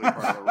perfectly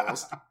part of the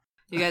rules.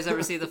 You guys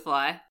ever see The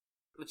Fly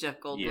with Jeff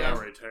Goldblum? Yeah,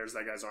 where he tears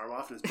that guy's arm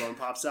off and his bone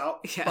pops out.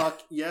 Yeah.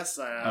 Fuck, yes,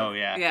 I have. Oh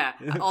yeah.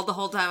 Yeah. All the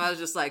whole time I was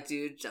just like,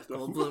 dude, Jeff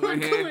Goldblum are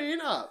here.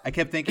 Clean up. I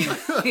kept thinking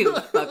He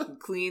would fucking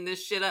clean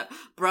this shit up.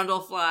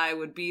 Brundlefly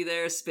would be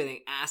there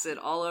spitting acid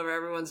all over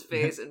everyone's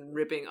face and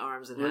ripping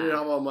arms in You need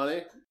half. more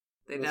money?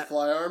 They Those ne-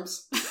 fly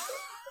arms?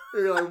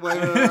 You're like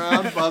waving it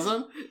around,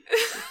 buzzing.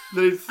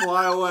 Then he'd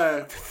fly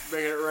away,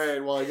 making it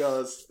rain while he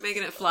goes.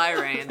 Making it fly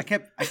rain. I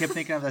kept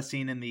thinking of that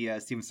scene in the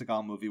Steven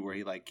Seagal movie where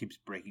he like keeps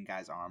breaking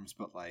guys' arms,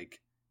 but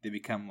like they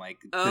become like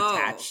Oh.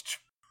 detached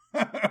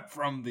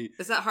from the.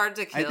 Is that hard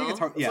to kill? I think it's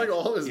hard. It's Yeah, like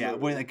all his yeah.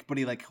 movies. Where, like, but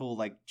he'll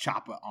like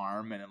chop an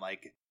arm and it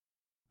like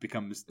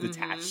becomes Mhm.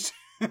 detached.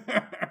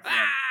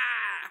 Ah!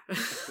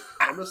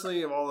 I'm just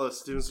thinking of all the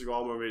Steven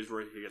Seagal movies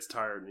where he gets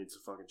tired and eats a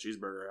fucking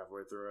cheeseburger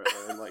halfway through it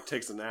and like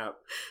takes a nap.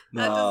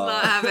 That does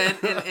not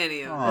happen in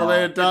any of them. Oh. Well,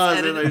 it does,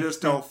 It's and they edited.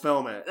 just don't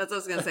film it. That's what I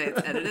was gonna say.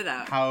 It's edited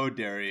out. How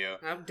dare you?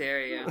 How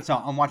dare you? So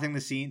I'm watching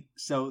the scene.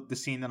 So the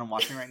scene that I'm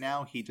watching right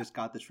now, he just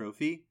got the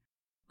trophy,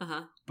 Uh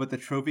huh. but the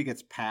trophy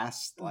gets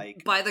passed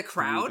like By the through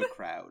crowd? The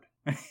crowd.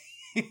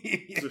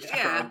 Just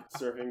Yeah.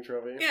 surfing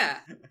trophy. Yeah.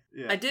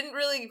 Yeah. I didn't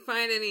really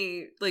find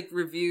any like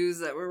reviews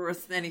that were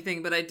worth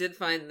anything, but I did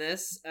find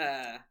this.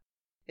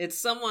 It's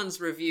someone's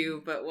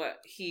review, but what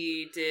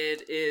he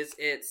did is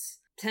it's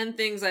 10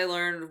 Things I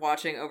Learned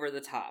Watching Over the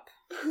Top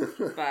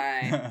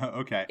by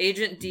Okay.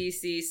 Agent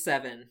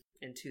DC7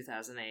 in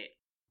 2008.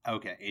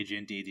 Okay.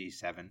 Agent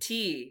DD7.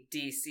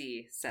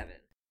 TDC7.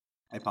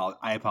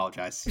 I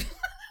apologize.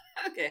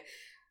 Okay.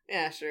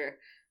 Yeah, sure.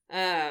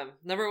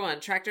 Number 1,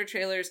 tractor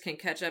trailers can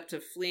catch up to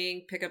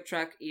fleeing pickup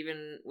truck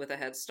even with a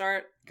head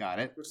start. Got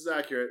it. Which is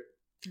accurate.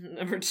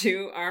 Number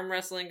 2, arm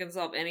wrestling can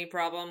solve any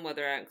problem,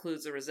 whether that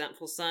includes a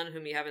resentful son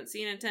whom you haven't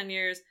seen in 10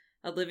 years,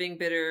 a living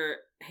bitter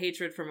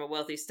hatred from a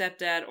wealthy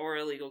stepdad, or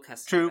a legal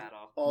custody True.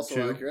 battle. Also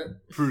True.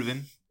 accurate.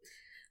 Proven.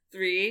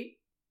 3,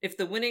 if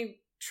the winning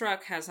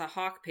truck has a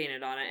hawk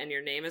painted on it and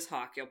your name is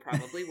Hawk, you'll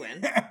probably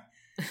win.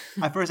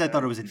 At first, I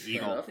thought it was an Fair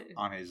eagle enough.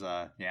 on his.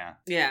 Yeah,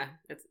 Yeah,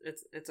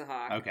 it's a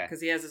hawk. Okay.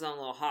 Because he has his own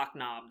little hawk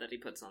knob that he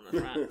puts on the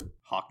front.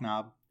 hawk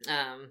knob.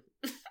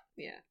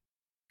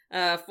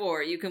 Yeah.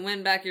 4, you can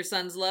win back your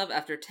son's love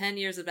after 10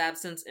 years of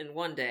absence in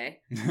one day.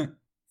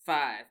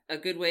 5, a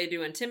good way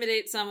to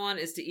intimidate someone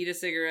is to eat a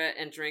cigarette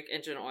and drink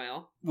engine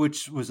oil.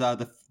 Which was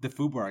the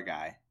Fubar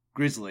guy,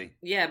 Grizzly,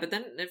 Yeah, but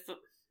then it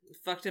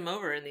fucked him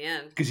over in the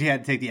end. because he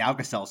had to take the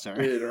Alka-Seltzer.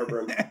 We needed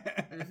heartburn.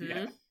 Mm-hmm.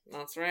 Yeah.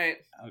 That's right.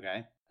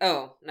 Okay.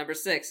 Oh, number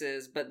 6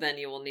 is, but then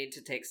you will need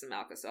to take some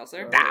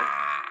Alka-Seltzer.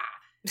 Ah!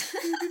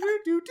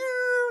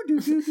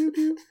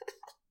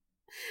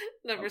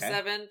 Number Okay.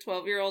 7,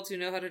 12-year-olds who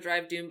know how to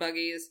drive dune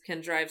buggies can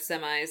drive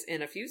semis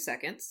in a few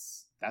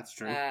seconds. That's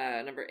true.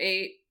 Number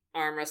 8,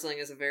 arm wrestling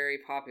is a very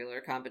popular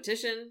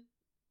competition.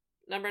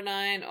 Number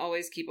 9,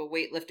 always keep a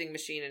weightlifting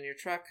machine in your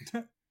truck.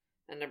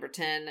 And number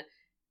 10,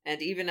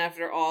 and even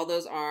after all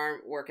those arm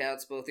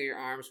workouts, both of your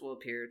arms will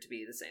appear to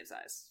be the same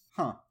size.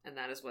 Huh. And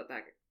that is what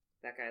that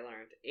guy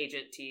learned.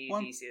 Agent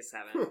One-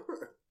 TDC7.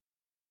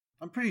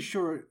 I'm pretty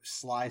sure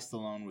Sly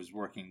Stallone was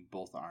working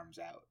both arms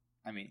out.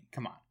 I mean,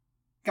 come on.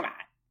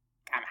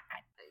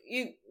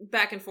 You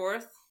back and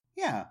forth?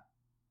 Yeah.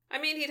 I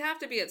mean, he'd have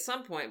to be at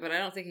some point, but I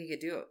don't think he could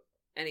do it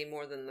any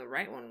more than the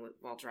right one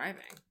while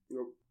driving.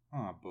 Nope.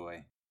 Oh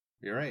boy,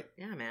 you're right.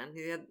 Yeah, man.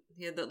 He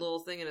had that little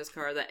thing in his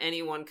car that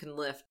anyone can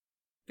lift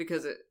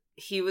because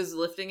he was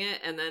lifting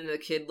it, and then the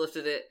kid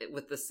lifted it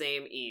with the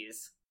same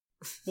ease.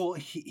 Well,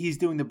 he's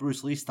doing the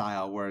Bruce Lee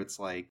style where it's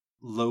like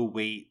low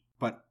weight,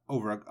 but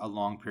over a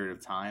long period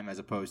of time, as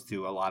opposed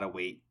to a lot of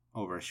weight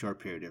over a short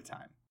period of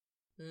time.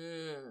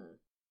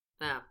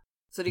 Ah.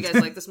 So do you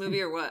guys like this movie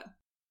or what?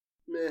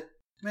 Meh.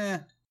 Meh.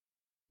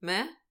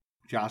 Meh?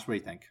 Josh, what do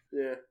you think?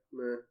 Yeah,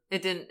 meh.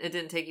 It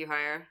didn't take you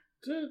higher?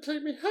 Didn't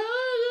take me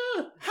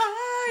higher.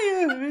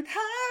 Higher and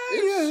higher.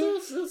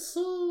 It's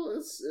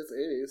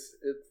 80s.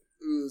 It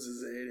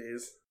oozes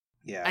 80s.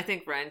 Yeah. I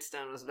think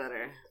Rhinestone was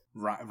better.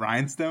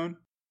 Rhinestone?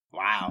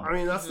 Wow. I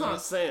mean, that's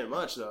not saying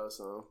much, though,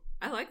 so.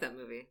 I like that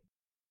movie.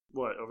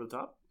 What, Over the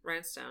Top?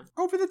 Rhinestone.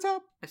 Over the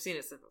top. I've seen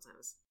it several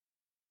times.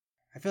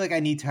 I feel like I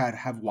need to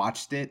have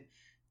watched it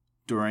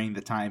during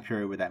the time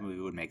period where that movie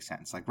would make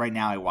sense. Like right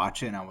now, I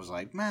watch it and I was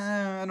like,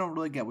 man, I don't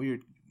really get what you're.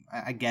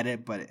 I get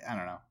it, but I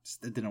don't know.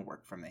 It didn't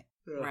work for me.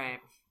 Right.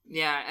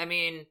 Yeah, I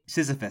mean...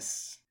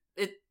 Sisyphus.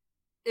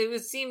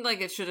 Seemed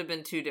like it should have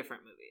been 2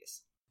 different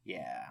movies.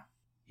 Yeah.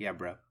 Yeah,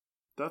 bro.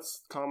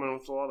 That's common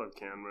with a lot of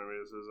canned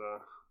movies, is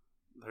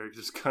they're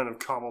just kind of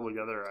cobbled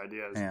together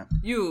ideas. Yeah.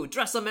 You,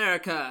 dress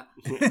America!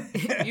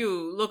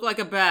 You, look like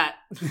a bat!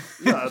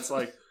 Yeah, it's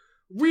like,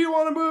 we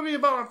want a movie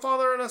about a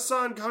father and a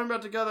son coming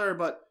back together,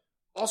 but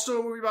also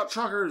a movie about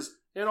truckers,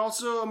 and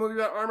also a movie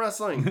about arm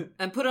wrestling.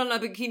 And put on a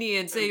bikini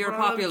and say you're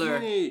popular.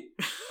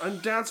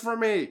 And dance for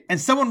me. And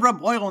someone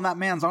rub oil on that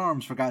man's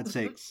arms, for God's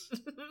sakes.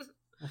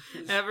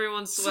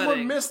 Everyone's sweating.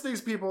 Someone missed these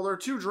people. They're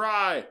too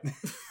dry.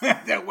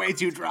 They're way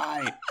too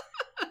dry.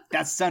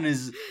 That sun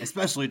is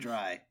especially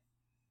dry.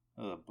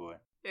 Oh, boy.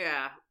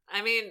 Yeah.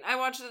 I mean, I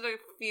watched it a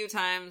few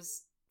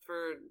times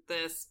for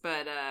this,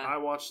 but... I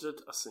watched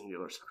it a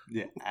singular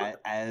time. Yeah,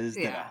 as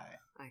did I.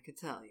 I could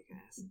tell you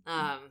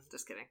guys.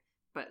 Just kidding.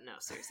 But no,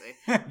 seriously.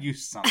 You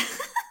son.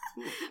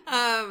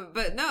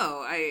 But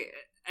no, I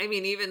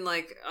mean, even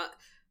like...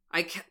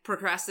 I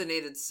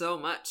procrastinated so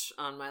much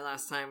on my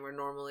last time where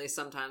normally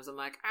sometimes I'm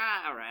like,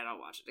 all right, I'll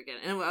watch it again.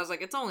 And I was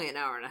like, it's only an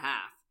hour and a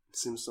half. It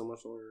seems so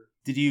much longer.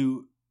 Did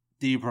you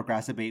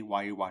procrastinate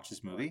while you watched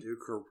this movie? I do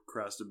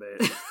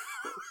procrastinate.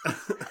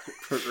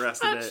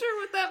 Procrastinate. Not sure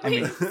what that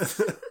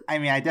means. I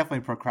mean, I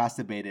definitely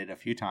procrastinated a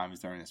few times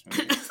during this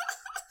movie.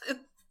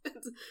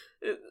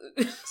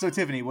 So,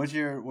 Tiffany, what's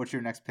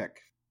your next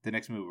pick? The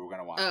next movie we're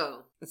gonna watch.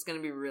 Oh, it's gonna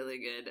be really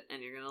good,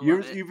 and you're gonna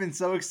love it. You've been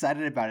so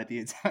excited about it the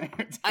entire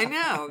time. I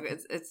know,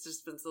 it's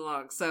just been so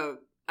long. So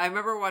I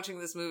remember watching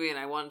this movie, and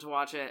I wanted to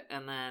watch it,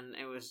 and then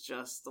it was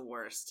just the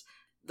worst.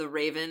 The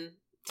Raven,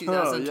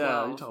 2012.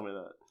 Oh yeah, you told me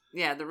that.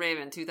 Yeah, The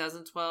Raven,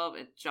 2012.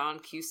 It's John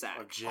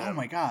Cusack. Oh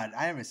my god,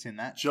 I haven't seen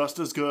that. Just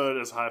as good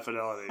as High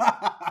Fidelity.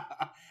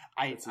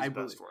 It's his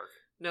best work.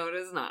 No, it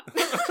is not.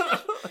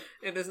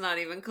 It is not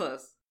even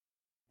close.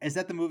 Is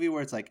that the movie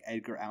where it's like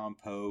Edgar Allan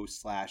Poe /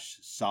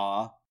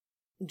 Saw?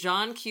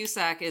 John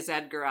Cusack is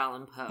Edgar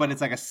Allan Poe, but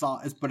it's like a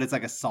Saw. But it's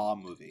like a Saw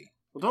movie.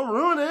 Well, don't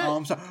ruin it. Oh,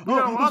 I'm sorry. You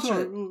gotta watch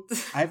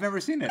it. I've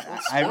never seen it.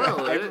 I've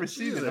never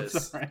seen it. I'm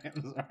sorry.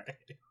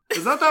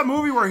 Is that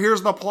movie where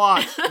here's the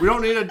plot? We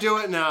don't need to do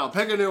it now.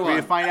 Pick a new one.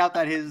 We find out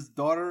that his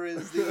daughter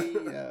is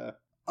the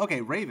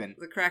okay, Raven,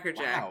 the Cracker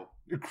Jack. Wow,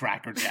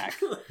 Cracker Jack.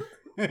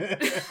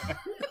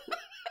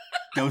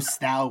 Does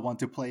thou want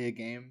to play a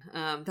game?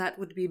 That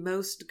would be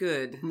most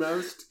good.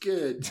 Most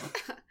good.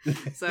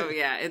 So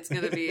yeah, it's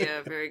gonna be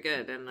very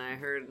good. And I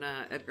heard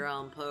Edgar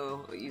Allan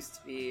Poe used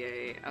to be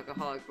a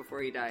alcoholic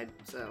before he died.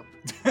 So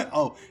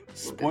oh,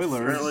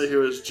 spoilers! Apparently, he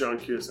was John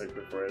Cusack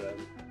before he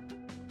died.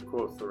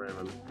 Quote the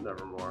Raven,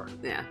 nevermore.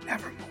 Yeah,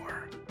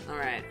 nevermore. All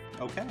right.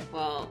 Okay.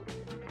 Well,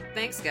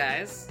 thanks,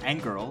 guys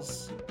and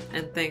girls,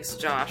 and thanks,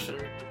 Josh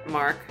and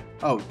Mark.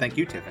 Oh, thank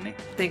you, Tiffany.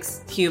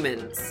 Thanks,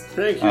 humans.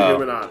 Thank you,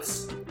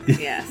 humanauts.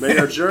 Yes. May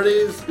your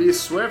journeys be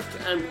swift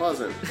and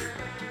pleasant.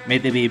 May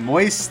they be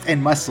moist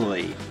and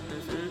muscly.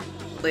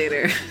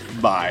 Later.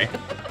 Bye.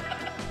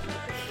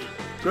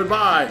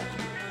 Goodbye.